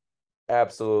that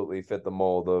absolutely fit the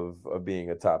mold of being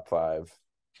a top five.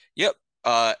 Yep.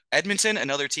 Edmonton,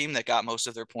 another team that got most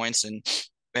of their points in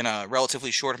a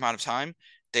relatively short amount of time.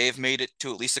 They've made it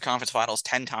to at least the conference finals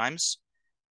 10 times.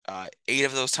 8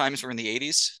 of those times were in the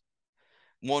 80s.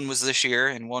 One was this year,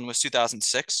 and one was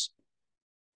 2006.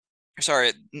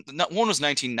 Sorry, one was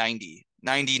 1990,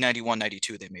 90, 91,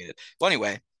 92. They made it. Well,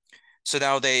 anyway, so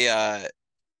now they have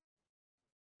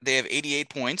 88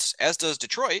 points, as does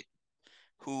Detroit,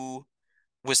 who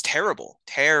was terrible,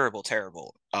 terrible,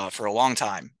 terrible for a long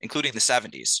time, including the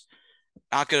 70s.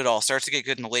 Not good at all. Starts to get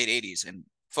good in the late 80s. And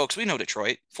folks, we know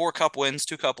Detroit. 4 cup wins,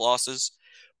 2 cup losses.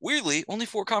 Weirdly, only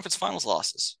 4 conference finals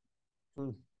losses.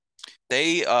 Hmm.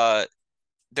 They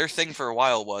their thing for a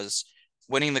while was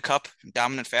winning the cup in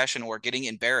dominant fashion or getting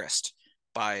embarrassed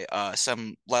by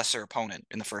some lesser opponent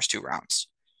in the first 2 rounds.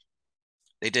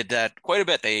 They did that quite a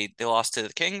bit. They lost to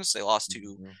the Kings, they lost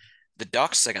to Mm-hmm. the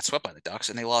Ducks, they got swept by the Ducks,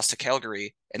 and they lost to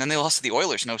Calgary, and then they lost to the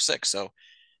Oilers in '06. So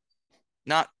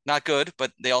not good,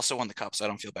 but they also won the cup, so I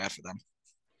don't feel bad for them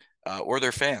or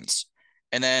their fans.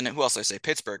 And then who else did I say?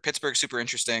 Pittsburgh. Pittsburgh, super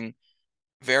interesting.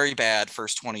 Very bad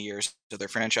first 20 years of their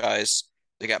franchise.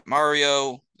 They got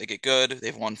Mario. They get good.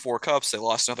 They've won 4 cups. They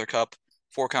lost another cup,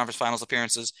 4 conference finals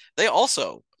appearances. They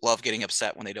also love getting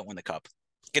upset when they don't win the cup.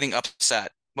 Getting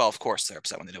upset. Well, of course they're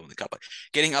upset when they don't win the cup, but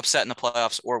getting upset in the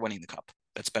playoffs or winning the cup.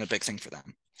 That's been a big thing for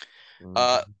them.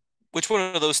 Uh, Mm-hmm. which one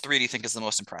of those 3 do you think is the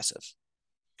most impressive?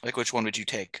 Like, which one would you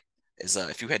take as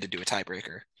if you had to do a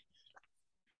tiebreaker?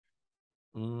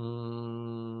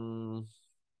 Mm,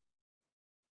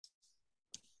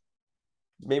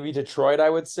 maybe Detroit, I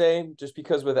would say, just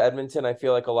because with Edmonton, I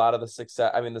feel like a lot of the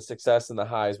success, I mean, the success and the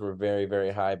highs were very,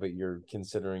 very high, but you're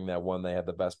considering that one, they had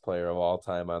the best player of all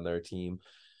time on their team.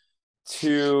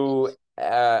 Two,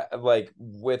 like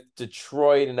with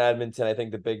Detroit and Edmonton, I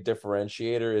think the big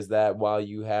differentiator is that while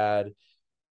you had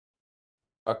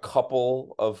a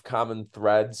couple of common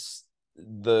threads,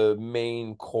 the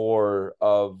main core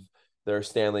of their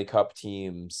Stanley Cup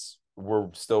teams were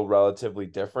still relatively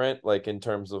different, like in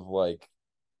terms of like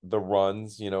the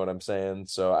runs, you know what I'm saying?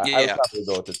 So I would Yeah, probably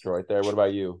go with Detroit there. What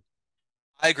about you?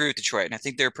 I agree with Detroit, and I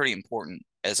think they're pretty important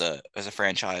as a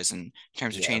franchise in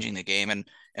terms of Yeah. changing the game and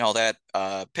all that.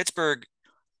 Pittsburgh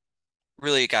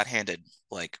really got handed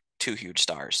like 2 huge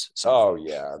stars. So Oh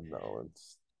yeah, no,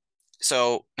 it's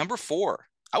So number four,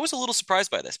 I was a little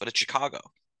surprised by this, but it's Chicago.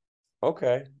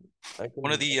 Okay.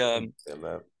 One of I the can understand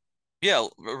that. yeah,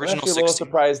 I'm original actually a little 16.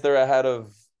 surprised they're ahead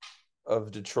of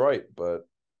Detroit, but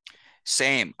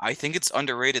Same. I think it's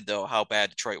underrated though how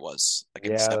bad Detroit was like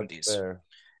in the yeah, that's 70s. fair.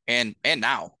 And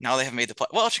now they have made the play.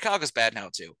 Well, Chicago's bad now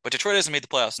too, but Detroit hasn't made the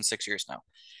playoffs in 6 years now.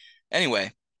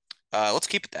 Anyway, let's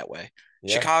keep it that way.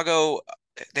 Yeah. Chicago,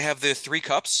 they have the three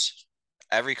cups.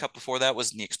 Every cup before that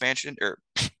was in the expansion or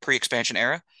pre-expansion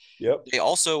era. Yep. They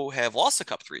also have lost the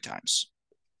cup three times.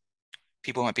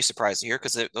 People might be surprised to hear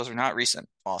because those are not recent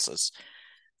losses.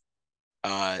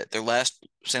 Their last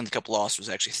Stanley Cup loss was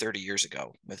actually 30 years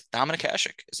ago with Dominik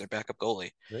Hasek as their backup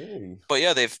goalie. Hey. But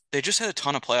yeah, they just had a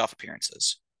ton of playoff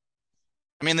appearances.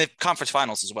 I mean, the conference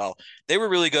finals as well. They were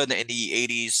really good in the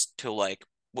 80s to like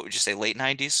what would you say, late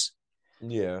 90s?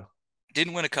 Yeah.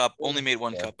 Didn't win a cup, only made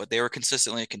one Yeah. cup, but they were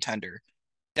consistently a contender.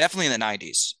 Definitely in the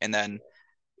 90s. And then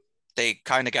they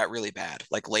kind of got really bad,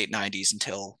 like late 90s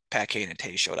until Pat Kane and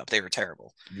Tay showed up. They were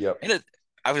terrible. Yep.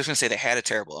 I was going to say they had a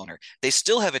terrible owner. They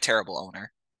still have a terrible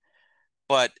owner,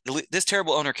 but this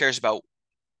terrible owner cares about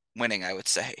winning, I would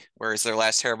say, whereas their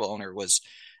last terrible owner was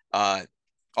uh,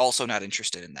 also not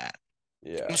interested in that.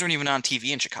 Yeah. Games weren't even on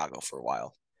TV in Chicago for a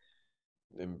while.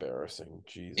 Embarrassing.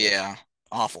 Jesus. Yeah,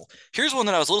 awful. Here's one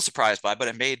that I was a little surprised by, but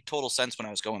it made total sense when I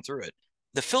was going through it.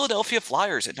 The Philadelphia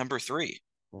Flyers at number three.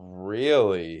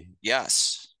 Really?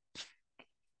 Yes.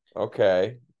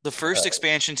 Okay. The first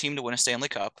expansion team to win a Stanley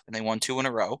Cup, and they won two in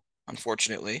a row,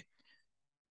 unfortunately.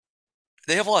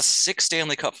 They have lost six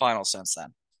Stanley Cup finals since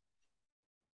then,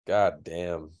 God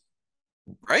damn.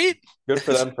 right? Good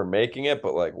for them for making it,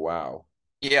 but like, wow.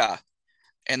 Yeah.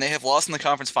 And they have lost in the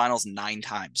conference finals nine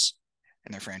times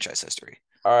in their franchise history.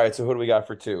 All right. So who do we got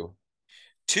for two?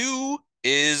 Two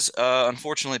is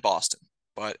unfortunately Boston,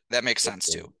 but that makes sense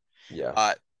Okay. too.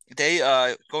 Yeah. They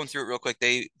going through it real quick.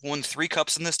 They won three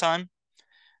cups in this time,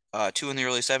 two in the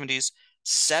early 70s,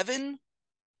 seven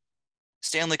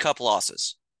Stanley Cup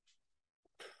losses.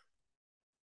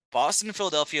 Boston and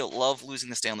Philadelphia love losing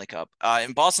the Stanley Cup.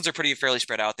 And Boston's are pretty fairly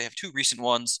spread out. They have two recent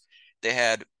ones. They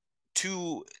had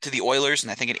two to the Oilers,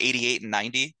 and I think in 88 and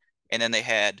 90. And then they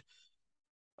had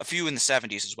a few in the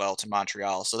 70s as well to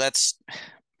Montreal. So that's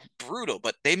brutal,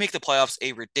 but they make the playoffs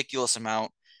a ridiculous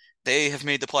amount. They have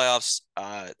made the playoffs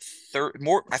third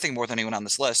more, I think more than anyone on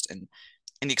this list. And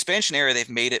in the expansion era, they've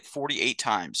made it 48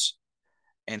 times.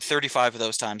 And 35 of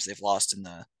those times they've lost in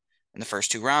the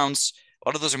first two rounds. A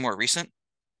lot of those are more recent.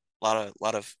 A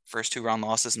lot of first two round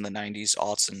losses in the 90s,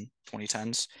 aughts, and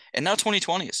 2010s, and now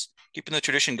 2020s, keeping the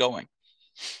tradition going.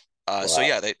 So Wow.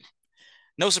 yeah, they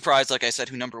no surprise, like I said,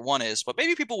 who number one is, but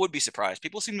maybe people would be surprised.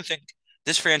 People seem to think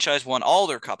this franchise won all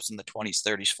their cups in the 20s,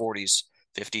 30s, 40s,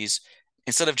 50s,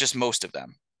 instead of just most of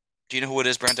them. Do you know who it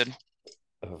is, Brendan?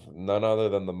 None other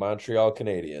than the Montreal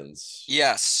Canadiens.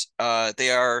 Yes,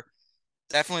 they are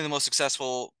definitely the most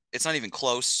successful. It's not even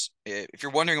close. If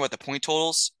you're wondering about the point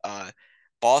totals,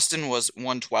 Boston was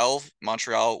 112,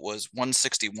 Montreal was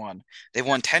 161. They've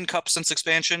won 10 cups since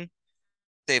expansion.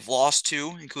 They've lost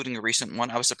two, including a recent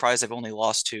one. I was surprised they've only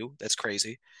lost two. That's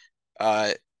crazy.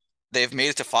 Uh, they've made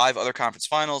it to five other conference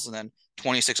finals and then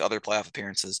 26 other playoff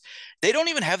appearances. They don't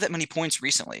even have that many points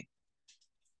recently.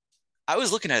 I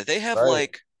was looking at it.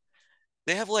 Right.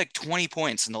 They have like 20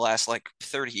 points in the last like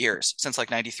 30 years since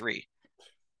like 93.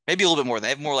 Maybe a little bit more. They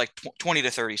have more like 20 to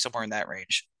 30, somewhere in that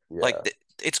range. Like Yeah.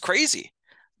 it's crazy.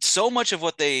 So much of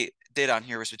what they did on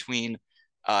here was between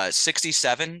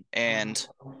 67 and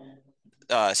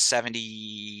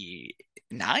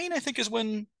 79, I think is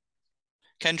when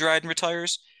Ken Dryden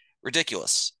retires.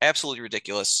 Ridiculous. Absolutely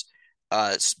ridiculous.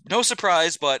 No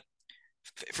surprise, but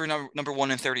for number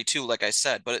one and 32, like I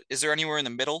said. But is there anywhere in the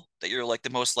middle that you're like the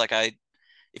most like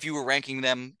if you were ranking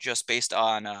them just based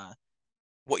on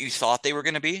what you thought they were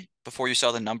going to be before you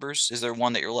saw the numbers? Is there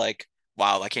one that you're like,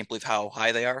 wow, I can't believe how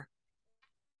high they are?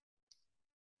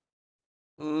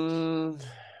 Mm,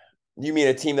 you mean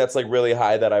a team that's like really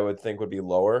high that I would think would be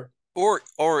lower?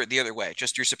 Or the other way,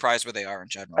 just you're surprised where they are in I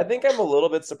general. think I'm a little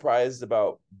bit surprised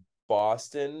about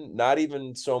Boston, not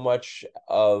even so much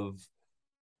of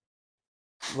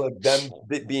like them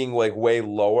being like way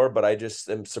lower, but I just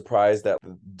am surprised that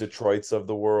Detroit's of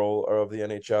the world or of the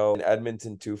NHL and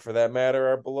Edmonton too, for that matter,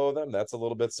 are below them. That's a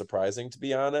little bit surprising to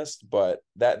be honest, but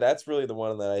that's really the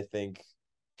one that I think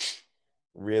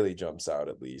really jumps out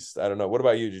at least. I don't know. What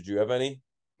about you? Did you have any?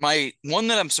 My one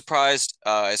that I'm surprised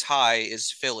as high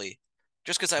is Philly,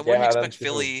 just because I wouldn't Yeah, them expect too.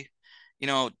 Philly.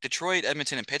 Detroit,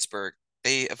 Edmonton, and Pittsburgh,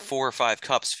 they have four or five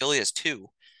cups. Philly has two.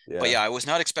 But Yeah. yeah, I was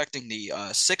not expecting the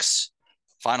six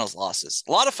finals losses.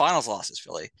 A lot of finals losses,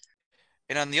 Philly.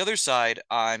 And on the other side,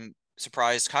 I'm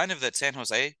surprised kind of that San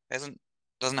Jose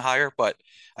doesn't hire, but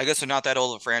I guess they're not that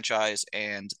old of a franchise.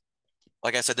 And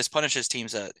like I said, this punishes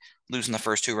teams that lose in the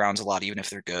first two rounds a lot, even if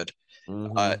they're good.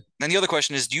 Mm-hmm. Then the other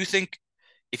question is, do you think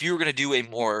if you were going to do a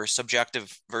more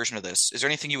subjective version of this, is there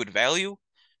anything you would value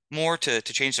more to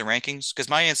change the rankings? Because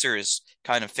my answer is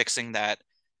kind of fixing that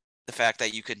the fact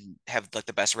that you could have like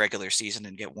the best regular season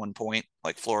and get 1 point,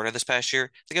 like Florida this past year.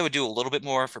 I think I would do a little bit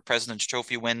more for President's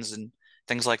Trophy wins and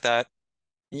things like that.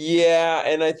 Yeah,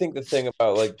 and I think the thing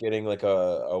about like getting like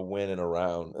a win in a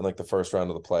round and like the first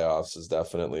round of the playoffs is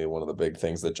definitely one of the big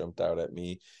things that jumped out at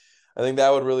me. I think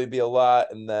that would really be a lot.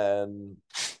 And then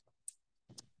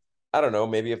I don't know,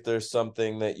 maybe if there's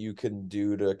something that you can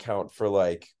do to account for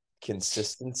like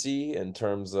consistency in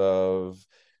terms of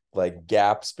like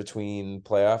gaps between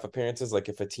playoff appearances, like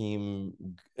if a team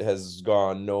has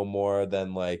gone no more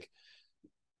than like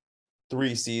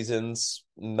 3 seasons,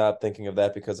 not thinking of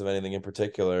that because of anything in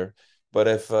particular. But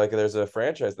if like there's a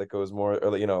franchise that goes more,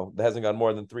 or that hasn't gone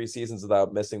more than 3 seasons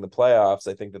without missing the playoffs,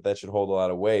 I think that that should hold a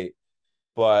lot of weight.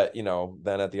 But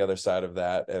then at the other side of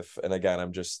that, if and again,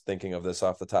 I'm just thinking of this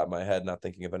off the top of my head, not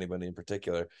thinking of anybody in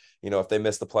particular. If they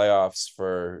miss the playoffs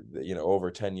for over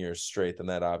 10 years straight, then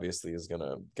that obviously is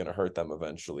gonna hurt them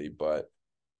eventually. But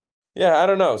yeah, I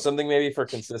don't know, something maybe for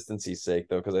consistency's sake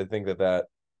though, because I think that that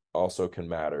also can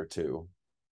matter too.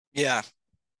 Yeah,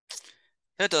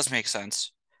 that does make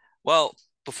sense. Well,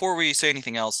 before we say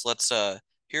anything else, let's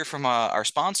hear from our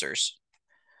sponsors,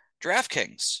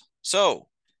 DraftKings. So,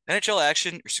 NHL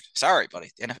action, sorry, buddy,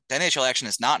 the NHL action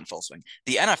is not in full swing.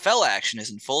 The NFL action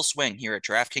is in full swing here at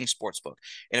DraftKings Sportsbook,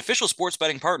 an official sports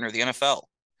betting partner of the NFL.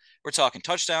 We're talking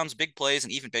touchdowns, big plays,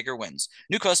 and even bigger wins.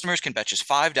 New customers can bet just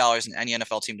 $5 in any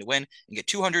NFL team to win and get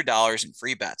 $200 in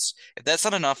free bets. If that's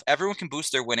not enough, everyone can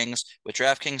boost their winnings with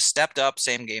DraftKings stepped up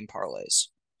same game parlays.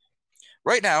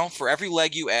 Right now, for every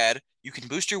leg you add, you can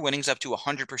boost your winnings up to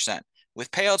 100%.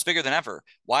 With payouts bigger than ever,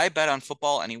 why bet on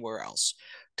football anywhere else?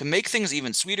 To make things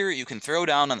even sweeter, you can throw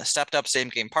down on the stepped up same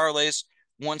game parlays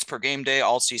once per game day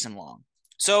all season long.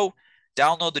 So,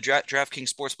 download the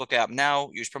DraftKings Sportsbook app now.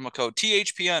 Use promo code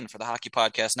THPN for the Hockey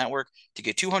Podcast Network to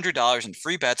get $200 in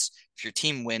free bets if your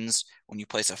team wins when you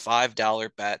place a $5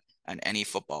 bet on any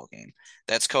football game.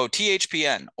 That's code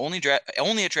THPN only at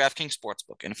DraftKings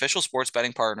Sportsbook, an official sports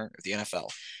betting partner of the NFL.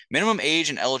 Minimum age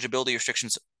and eligibility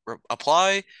restrictions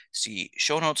apply. See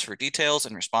show notes for details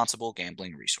and responsible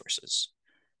gambling resources.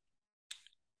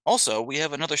 Also, we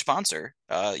have another sponsor.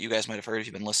 You guys might have heard if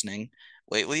you've been listening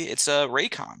lately. It's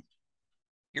Raycon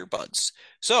earbuds.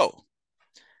 So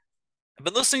I've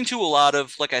been listening to a lot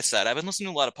of, like I said, I've been listening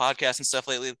to a lot of podcasts and stuff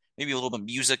lately, maybe a little bit of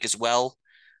music as well.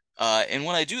 And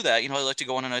when I do that, I like to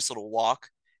go on a nice little walk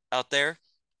out there,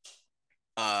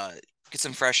 uh, get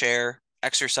some fresh air,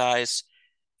 exercise.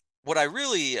 What I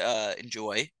really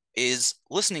enjoy is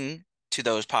listening to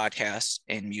those podcasts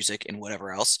and music and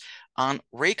whatever else on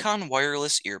Raycon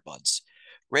wireless earbuds.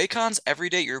 Raycon's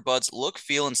everyday earbuds look,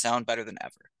 feel, and sound better than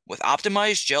ever. With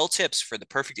optimized gel tips for the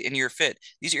perfect in-ear fit,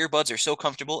 these earbuds are so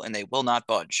comfortable and they will not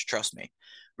budge, trust me.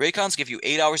 Raycons give you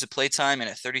 8 hours of playtime and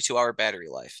a 32-hour battery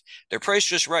life. They're priced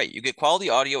just right. You get quality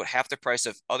audio at half the price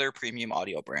of other premium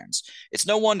audio brands. It's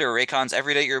no wonder Raycon's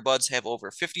everyday earbuds have over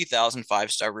 50,000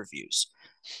 five-star reviews.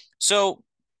 So,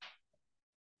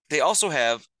 they also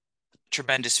have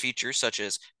tremendous features such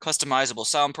as customizable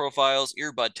sound profiles,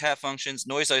 earbud tap functions,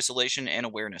 noise isolation, and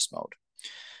awareness mode.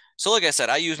 So, like I said,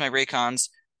 I use my Raycons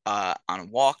on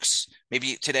walks,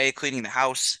 maybe today cleaning the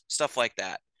house, stuff like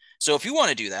that. So, if you want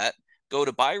to do that, go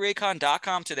to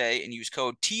buyraycon.com today and use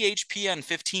code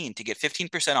THPN15 to get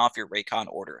 15% off your Raycon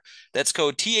order. That's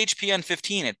code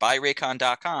THPN15 at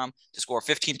buyraycon.com to score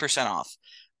 15% off.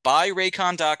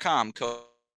 Buyraycon.com, code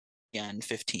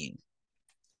THPN15.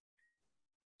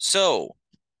 So,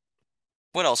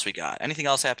 what else we got? Anything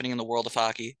else happening in the world of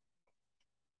hockey?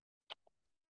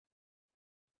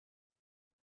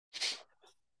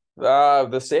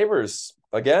 The Sabres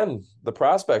again, the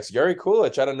prospects. Yuri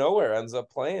Kulich out of nowhere ends up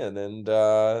playing and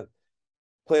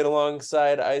played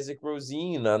alongside Isaac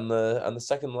Rosine on the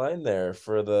second line there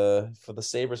for the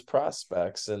Sabres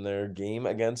prospects in their game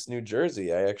against New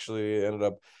Jersey. I actually ended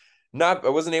up I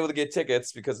wasn't able to get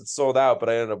tickets because it's sold out, but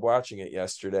I ended up watching it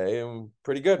yesterday and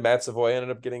pretty good. Matt Savoy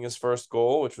ended up getting his first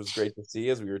goal, which was great to see,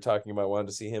 as we were talking about, wanted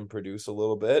to see him produce a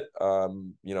little bit.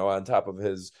 On top of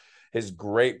his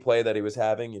great play that he was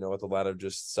having, with a lot of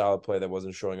just solid play that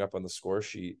wasn't showing up on the score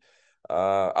sheet.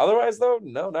 Otherwise though,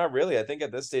 no, not really. I think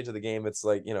at this stage of the game, it's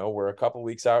like, we're a couple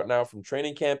weeks out now from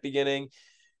training camp beginning.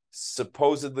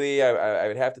 Supposedly, I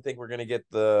would have to think we're going to get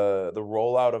the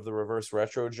rollout of the reverse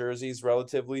retro jerseys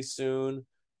relatively soon,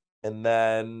 and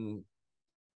then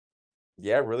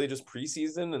Yeah, really just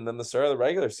preseason and then the start of the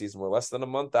regular season. We're less than a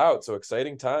month out, so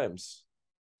exciting times.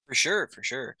 For sure, for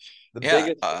sure. The Yeah,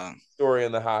 biggest story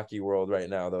in the hockey world right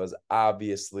now, though, is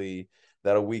obviously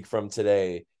that a week from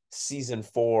today, season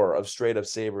 4 of Straight Up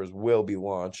Sabres will be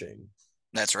launching.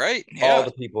 that's right. All Yeah.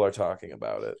 the people are talking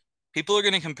about it. People are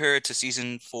going to compare it to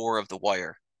season 4 of The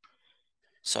Wire.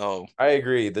 So, I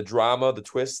agree. The drama, the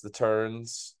twists, the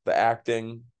turns, the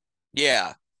acting.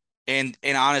 yeah. And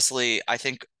honestly, I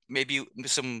think maybe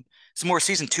some more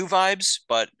season 2 vibes,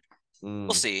 but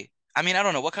we'll Mm. see. I mean, I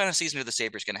don't know what kind of season are the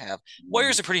Sabres going to have.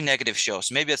 Wire's a pretty negative show,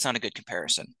 so maybe that's not a good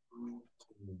comparison.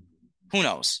 Who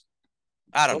knows?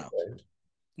 I don't know. Okay.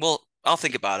 Well, I'll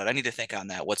think about it. I need to think on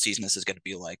that, what season this is going to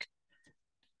be like.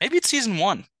 Maybe it's season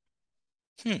 1.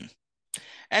 Hmm.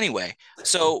 Anyway,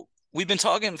 so we've been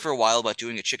talking for a while about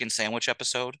doing a chicken sandwich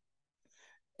episode,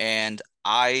 and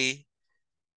I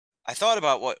thought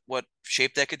about what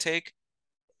shape that could take,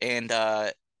 and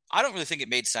I don't really think it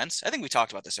made sense. I think we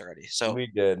talked about this already. So We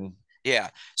did. yeah.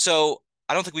 So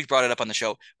I don't think we've brought it up on the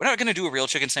show. We're not going to do a real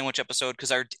chicken sandwich episode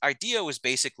because our idea was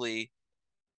basically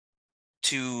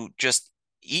to just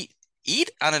eat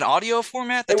on an audio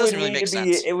format that It would doesn't really need to make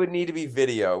be sense. it would need to be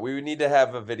video. We would need to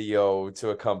have a video to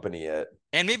accompany it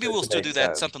And maybe we'll to still make do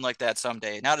that, sense. something like that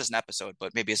someday, not as an episode,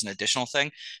 but maybe as an additional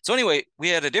thing. So anyway, we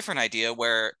had a different idea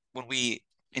where when we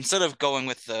instead of going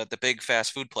with the big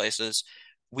fast food places,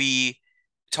 we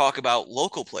talk about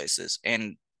local places.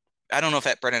 And I don't know if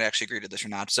that Brennan actually agreed to this or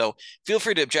not. So feel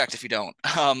free to object if you don't.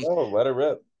 Oh, let it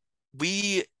rip.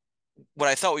 We what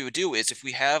I thought we would do is if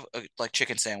we have a like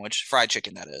chicken sandwich, fried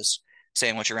chicken that is,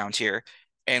 sandwich around here,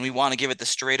 and we want to give it the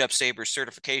straight up Sabres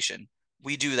certification,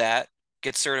 we do that,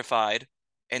 get certified,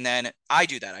 and then I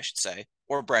do that, I should say,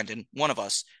 or Brendan, one of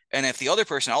us. And if the other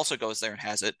person also goes there and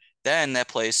has it, then that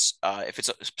place, if it's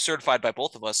certified by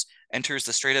both of us, enters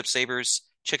the straight up Sabres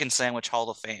Chicken Sandwich Hall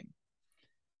of Fame,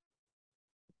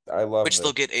 I love which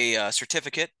they'll this. get a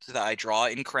certificate that I draw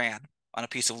in crayon on a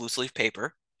piece of loose leaf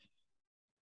paper,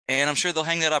 and I'm sure they'll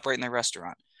hang that up right in their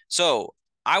restaurant. So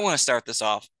I want to start this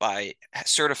off by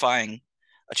certifying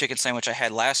a chicken sandwich I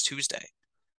had last Tuesday,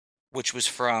 which was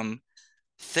from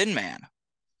Thin Man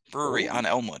Brewery Oh, on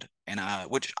Elmwood, and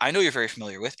which I know you're very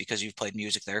familiar with because you've played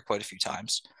music there quite a few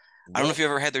times. I don't know yeah. if you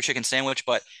ever had their chicken sandwich,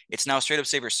 but it's now straight up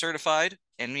Sabres certified,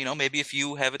 and maybe if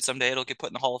you have it someday, it'll get put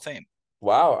in the Hall of Fame.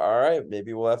 Wow. All right.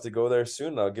 Maybe we'll have to go there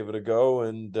soon. I'll give it a go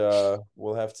and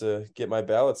we'll have to get my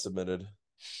ballot submitted.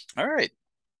 All right.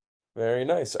 Very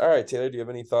nice. All right, Taylor, do you have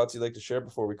any thoughts you'd like to share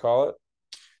before we call it?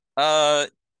 Uh,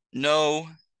 no,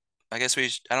 I guess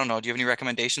I don't know. Do you have any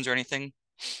recommendations or anything?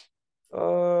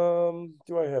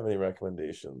 Do I have any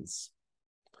recommendations?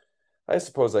 I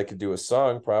suppose I could do a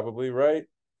song, probably, right?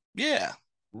 Yeah.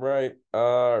 Right.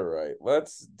 All right.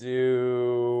 Let's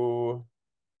do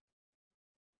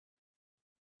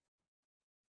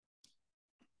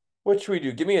what should we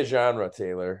do? Give me a genre,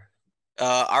 Taylor.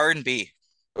 R&B.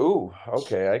 Ooh,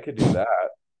 okay, I could do that.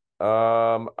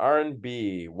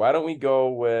 R&B. Why don't we go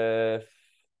with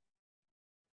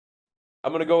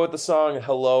I'm gonna go with the song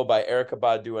Hello by Erica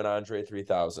Badu and Andre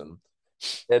 3000.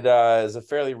 It is a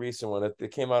fairly recent one.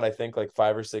 It came out, I think, like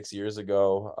 5 or 6 years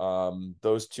ago.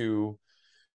 Those two,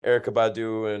 Erica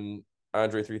Badu and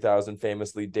Andre 3000,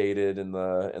 famously dated in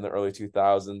the early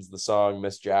 2000s. The song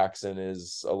Miss Jackson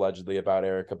is allegedly about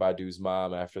Erica Badu's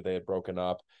mom after they had broken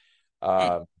up.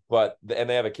 Hmm. But and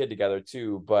they have a kid together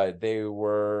too. But they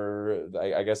were,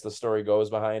 I guess the story goes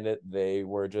behind it. They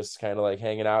were just kind of like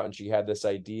hanging out, and she had this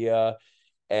idea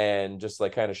and just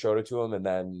like kind of showed it to him, and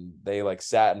then they like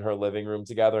sat in her living room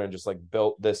together and just like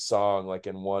built this song like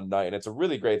in one night. And it's a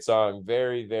really great song,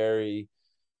 very very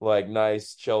like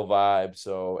nice chill vibe.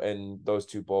 So and those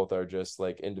two both are just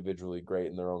like individually great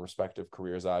in their own respective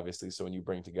careers, obviously. So when you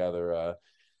bring together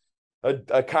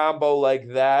a combo like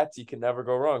that, you can never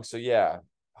go wrong. So yeah,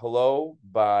 Hello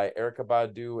by Erica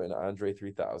Badu and Andre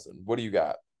 3000. What do you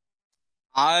got?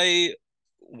 I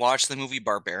watched the movie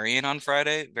Barbarian on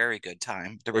Friday. Very good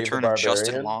time. The Dave the Return of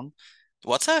Justin Barbarian? Long.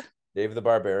 What's that? Dave the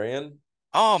Barbarian?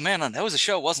 Oh man, that was a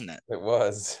show, wasn't it? It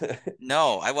was.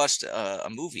 No, I watched a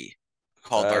movie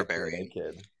called I kid, I Barbarian.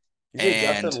 kid. You say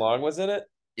Justin And Long was in it?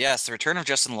 yes, The Return of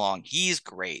Justin Long. He's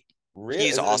great. Real?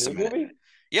 He's Is it a new awesome in it. movie?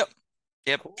 Yep.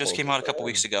 Yep. Just Cool. came Good out a for couple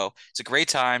weeks him. ago. It's a great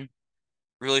time.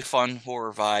 Really fun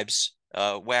horror vibes.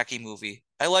 Wacky movie.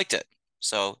 I liked it.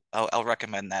 So I'll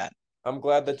recommend that. I'm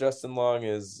glad that Justin Long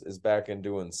is back and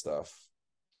doing stuff.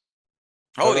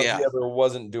 I don't Oh know if he yeah. ever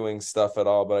wasn't doing stuff at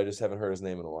all, but I just haven't heard his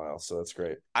name in a while, so that's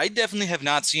great. I definitely have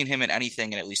not seen him in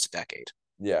anything in at least a decade.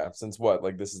 Yeah, since what?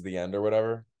 Like this is the end or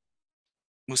whatever?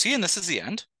 Was he in This Is the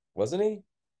End? Wasn't he?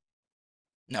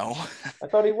 No. I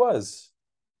thought he was.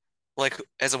 Like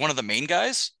as one of the main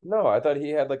guys? No, I thought he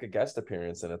had like a guest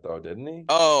appearance in it though, didn't he?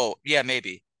 Oh, yeah,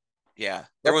 maybe. Yeah.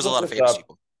 There Let's was a look lot of this famous up.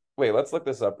 people. Wait, let's look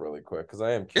this up really quick because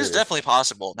I am It is curious. definitely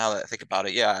possible now that I think about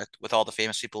it. Yeah, with all the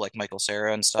famous people like Michael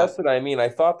Cera and That's stuff. what I mean. I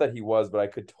thought that he was, but I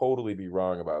could totally be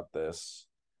wrong about this.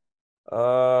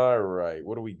 All right,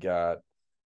 what do we got?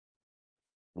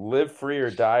 Live Free or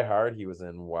Die Hard. He was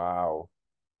in. Wow.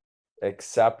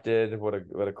 Accepted. What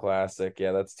a classic.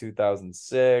 Yeah, that's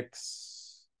 2006.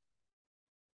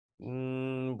 What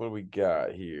do we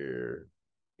got here?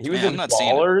 He was Man, I'm in not seeing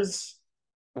it. Ballers.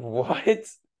 What?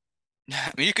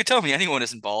 I mean, you could tell me anyone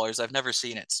is in Ballers. I've never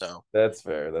seen it, so That's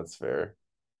fair. That's fair.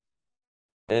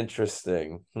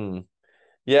 Interesting.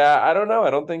 Yeah, I don't know. I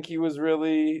don't think he was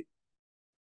really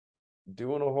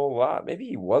doing a whole lot. Maybe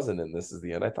he wasn't in This Is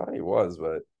the End. I thought he was,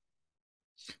 but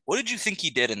what did you think he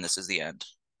did in This Is the End?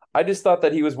 I just thought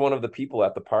that he was one of the people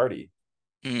at the party.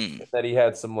 Hmm. That he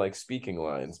had some like speaking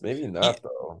lines. Maybe Ye- not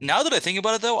though. Now that I think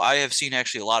about it, though, I have seen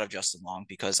actually a lot of Justin Long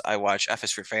because I watch F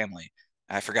is for Family.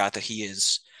 I forgot that he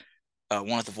is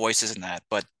one of the voices in that,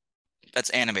 but that's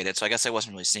animated, so I guess I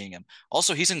wasn't really seeing him.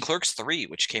 Also, he's in Clerks 3,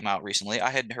 which came out recently. I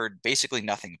had heard basically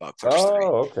nothing about Clerks 3.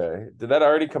 Oh, okay. Did that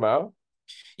already come out?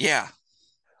 Yeah.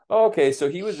 Oh, okay. So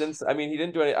he was in, I mean, he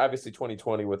didn't do any, obviously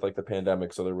 2020 with like the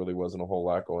pandemic, so there really wasn't a whole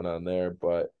lot going on there.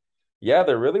 But yeah,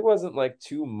 there really wasn't like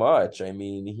too much. I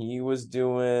mean, he was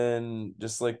doing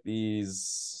just like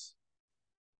these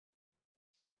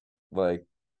like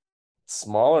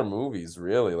smaller movies,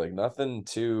 really, like nothing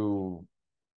too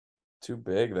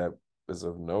big that was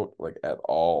of note like at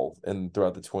all and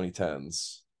throughout the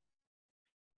 2010s.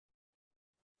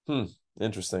 Hmm.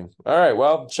 Interesting. All right.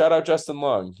 Well, shout out Justin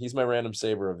Long. He's my random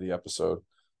saber of the episode.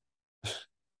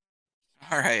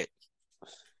 All right.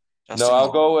 No, Justin I'll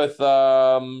Long. go with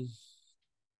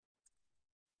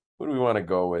who do we want to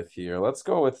go with here? Let's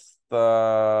go with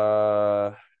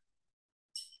I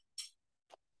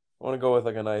want to go with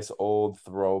like a nice old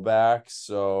throwback.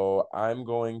 So I'm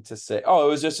going to say, oh, it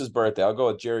was just his birthday. I'll go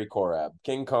with Jerry Corab,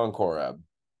 King Kong Corab.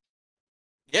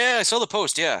 Yeah, I saw the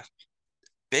post. Yeah.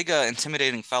 Big,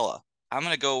 intimidating fella. I'm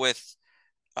gonna go with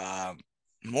um,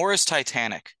 Morris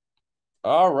Titanic.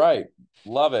 All right.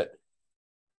 Love it.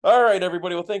 All right,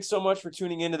 everybody. Well, thanks so much for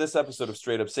tuning into this episode of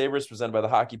Straight Up Sabres, presented by the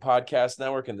Hockey Podcast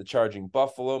Network and the Charging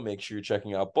Buffalo. Make sure you're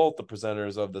checking out both the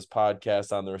presenters of this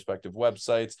podcast on their respective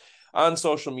websites, on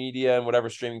social media, and whatever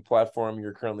streaming platform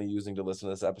you're currently using to listen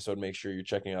to this episode. Make sure you're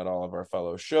checking out all of our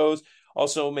fellow shows.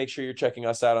 Also, make sure you're checking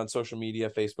us out on social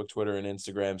media, Facebook, Twitter, and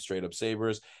Instagram, Straight Up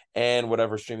Sabres, and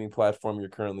whatever streaming platform you're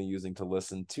currently using to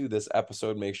listen to this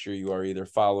episode. Make sure you are either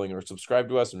following or subscribed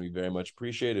to us, and we very much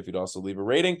appreciate it if you'd also leave a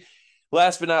rating.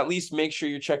 Last but not least, make sure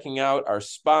you're checking out our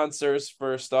sponsors.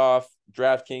 First off,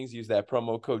 DraftKings. Use that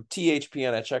promo code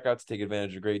THPN at checkout to take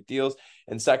advantage of great deals.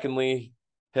 And secondly,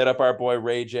 hit up our boy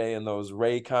Ray J and those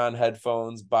Raycon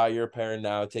headphones. Buy your pair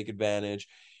now. Take advantage.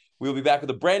 We'll be back with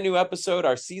a brand new episode,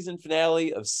 our season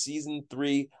finale of season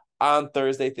 3 on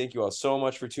Thursday. Thank you all so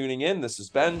much for tuning in. This has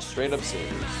been Straight Up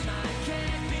Sabres.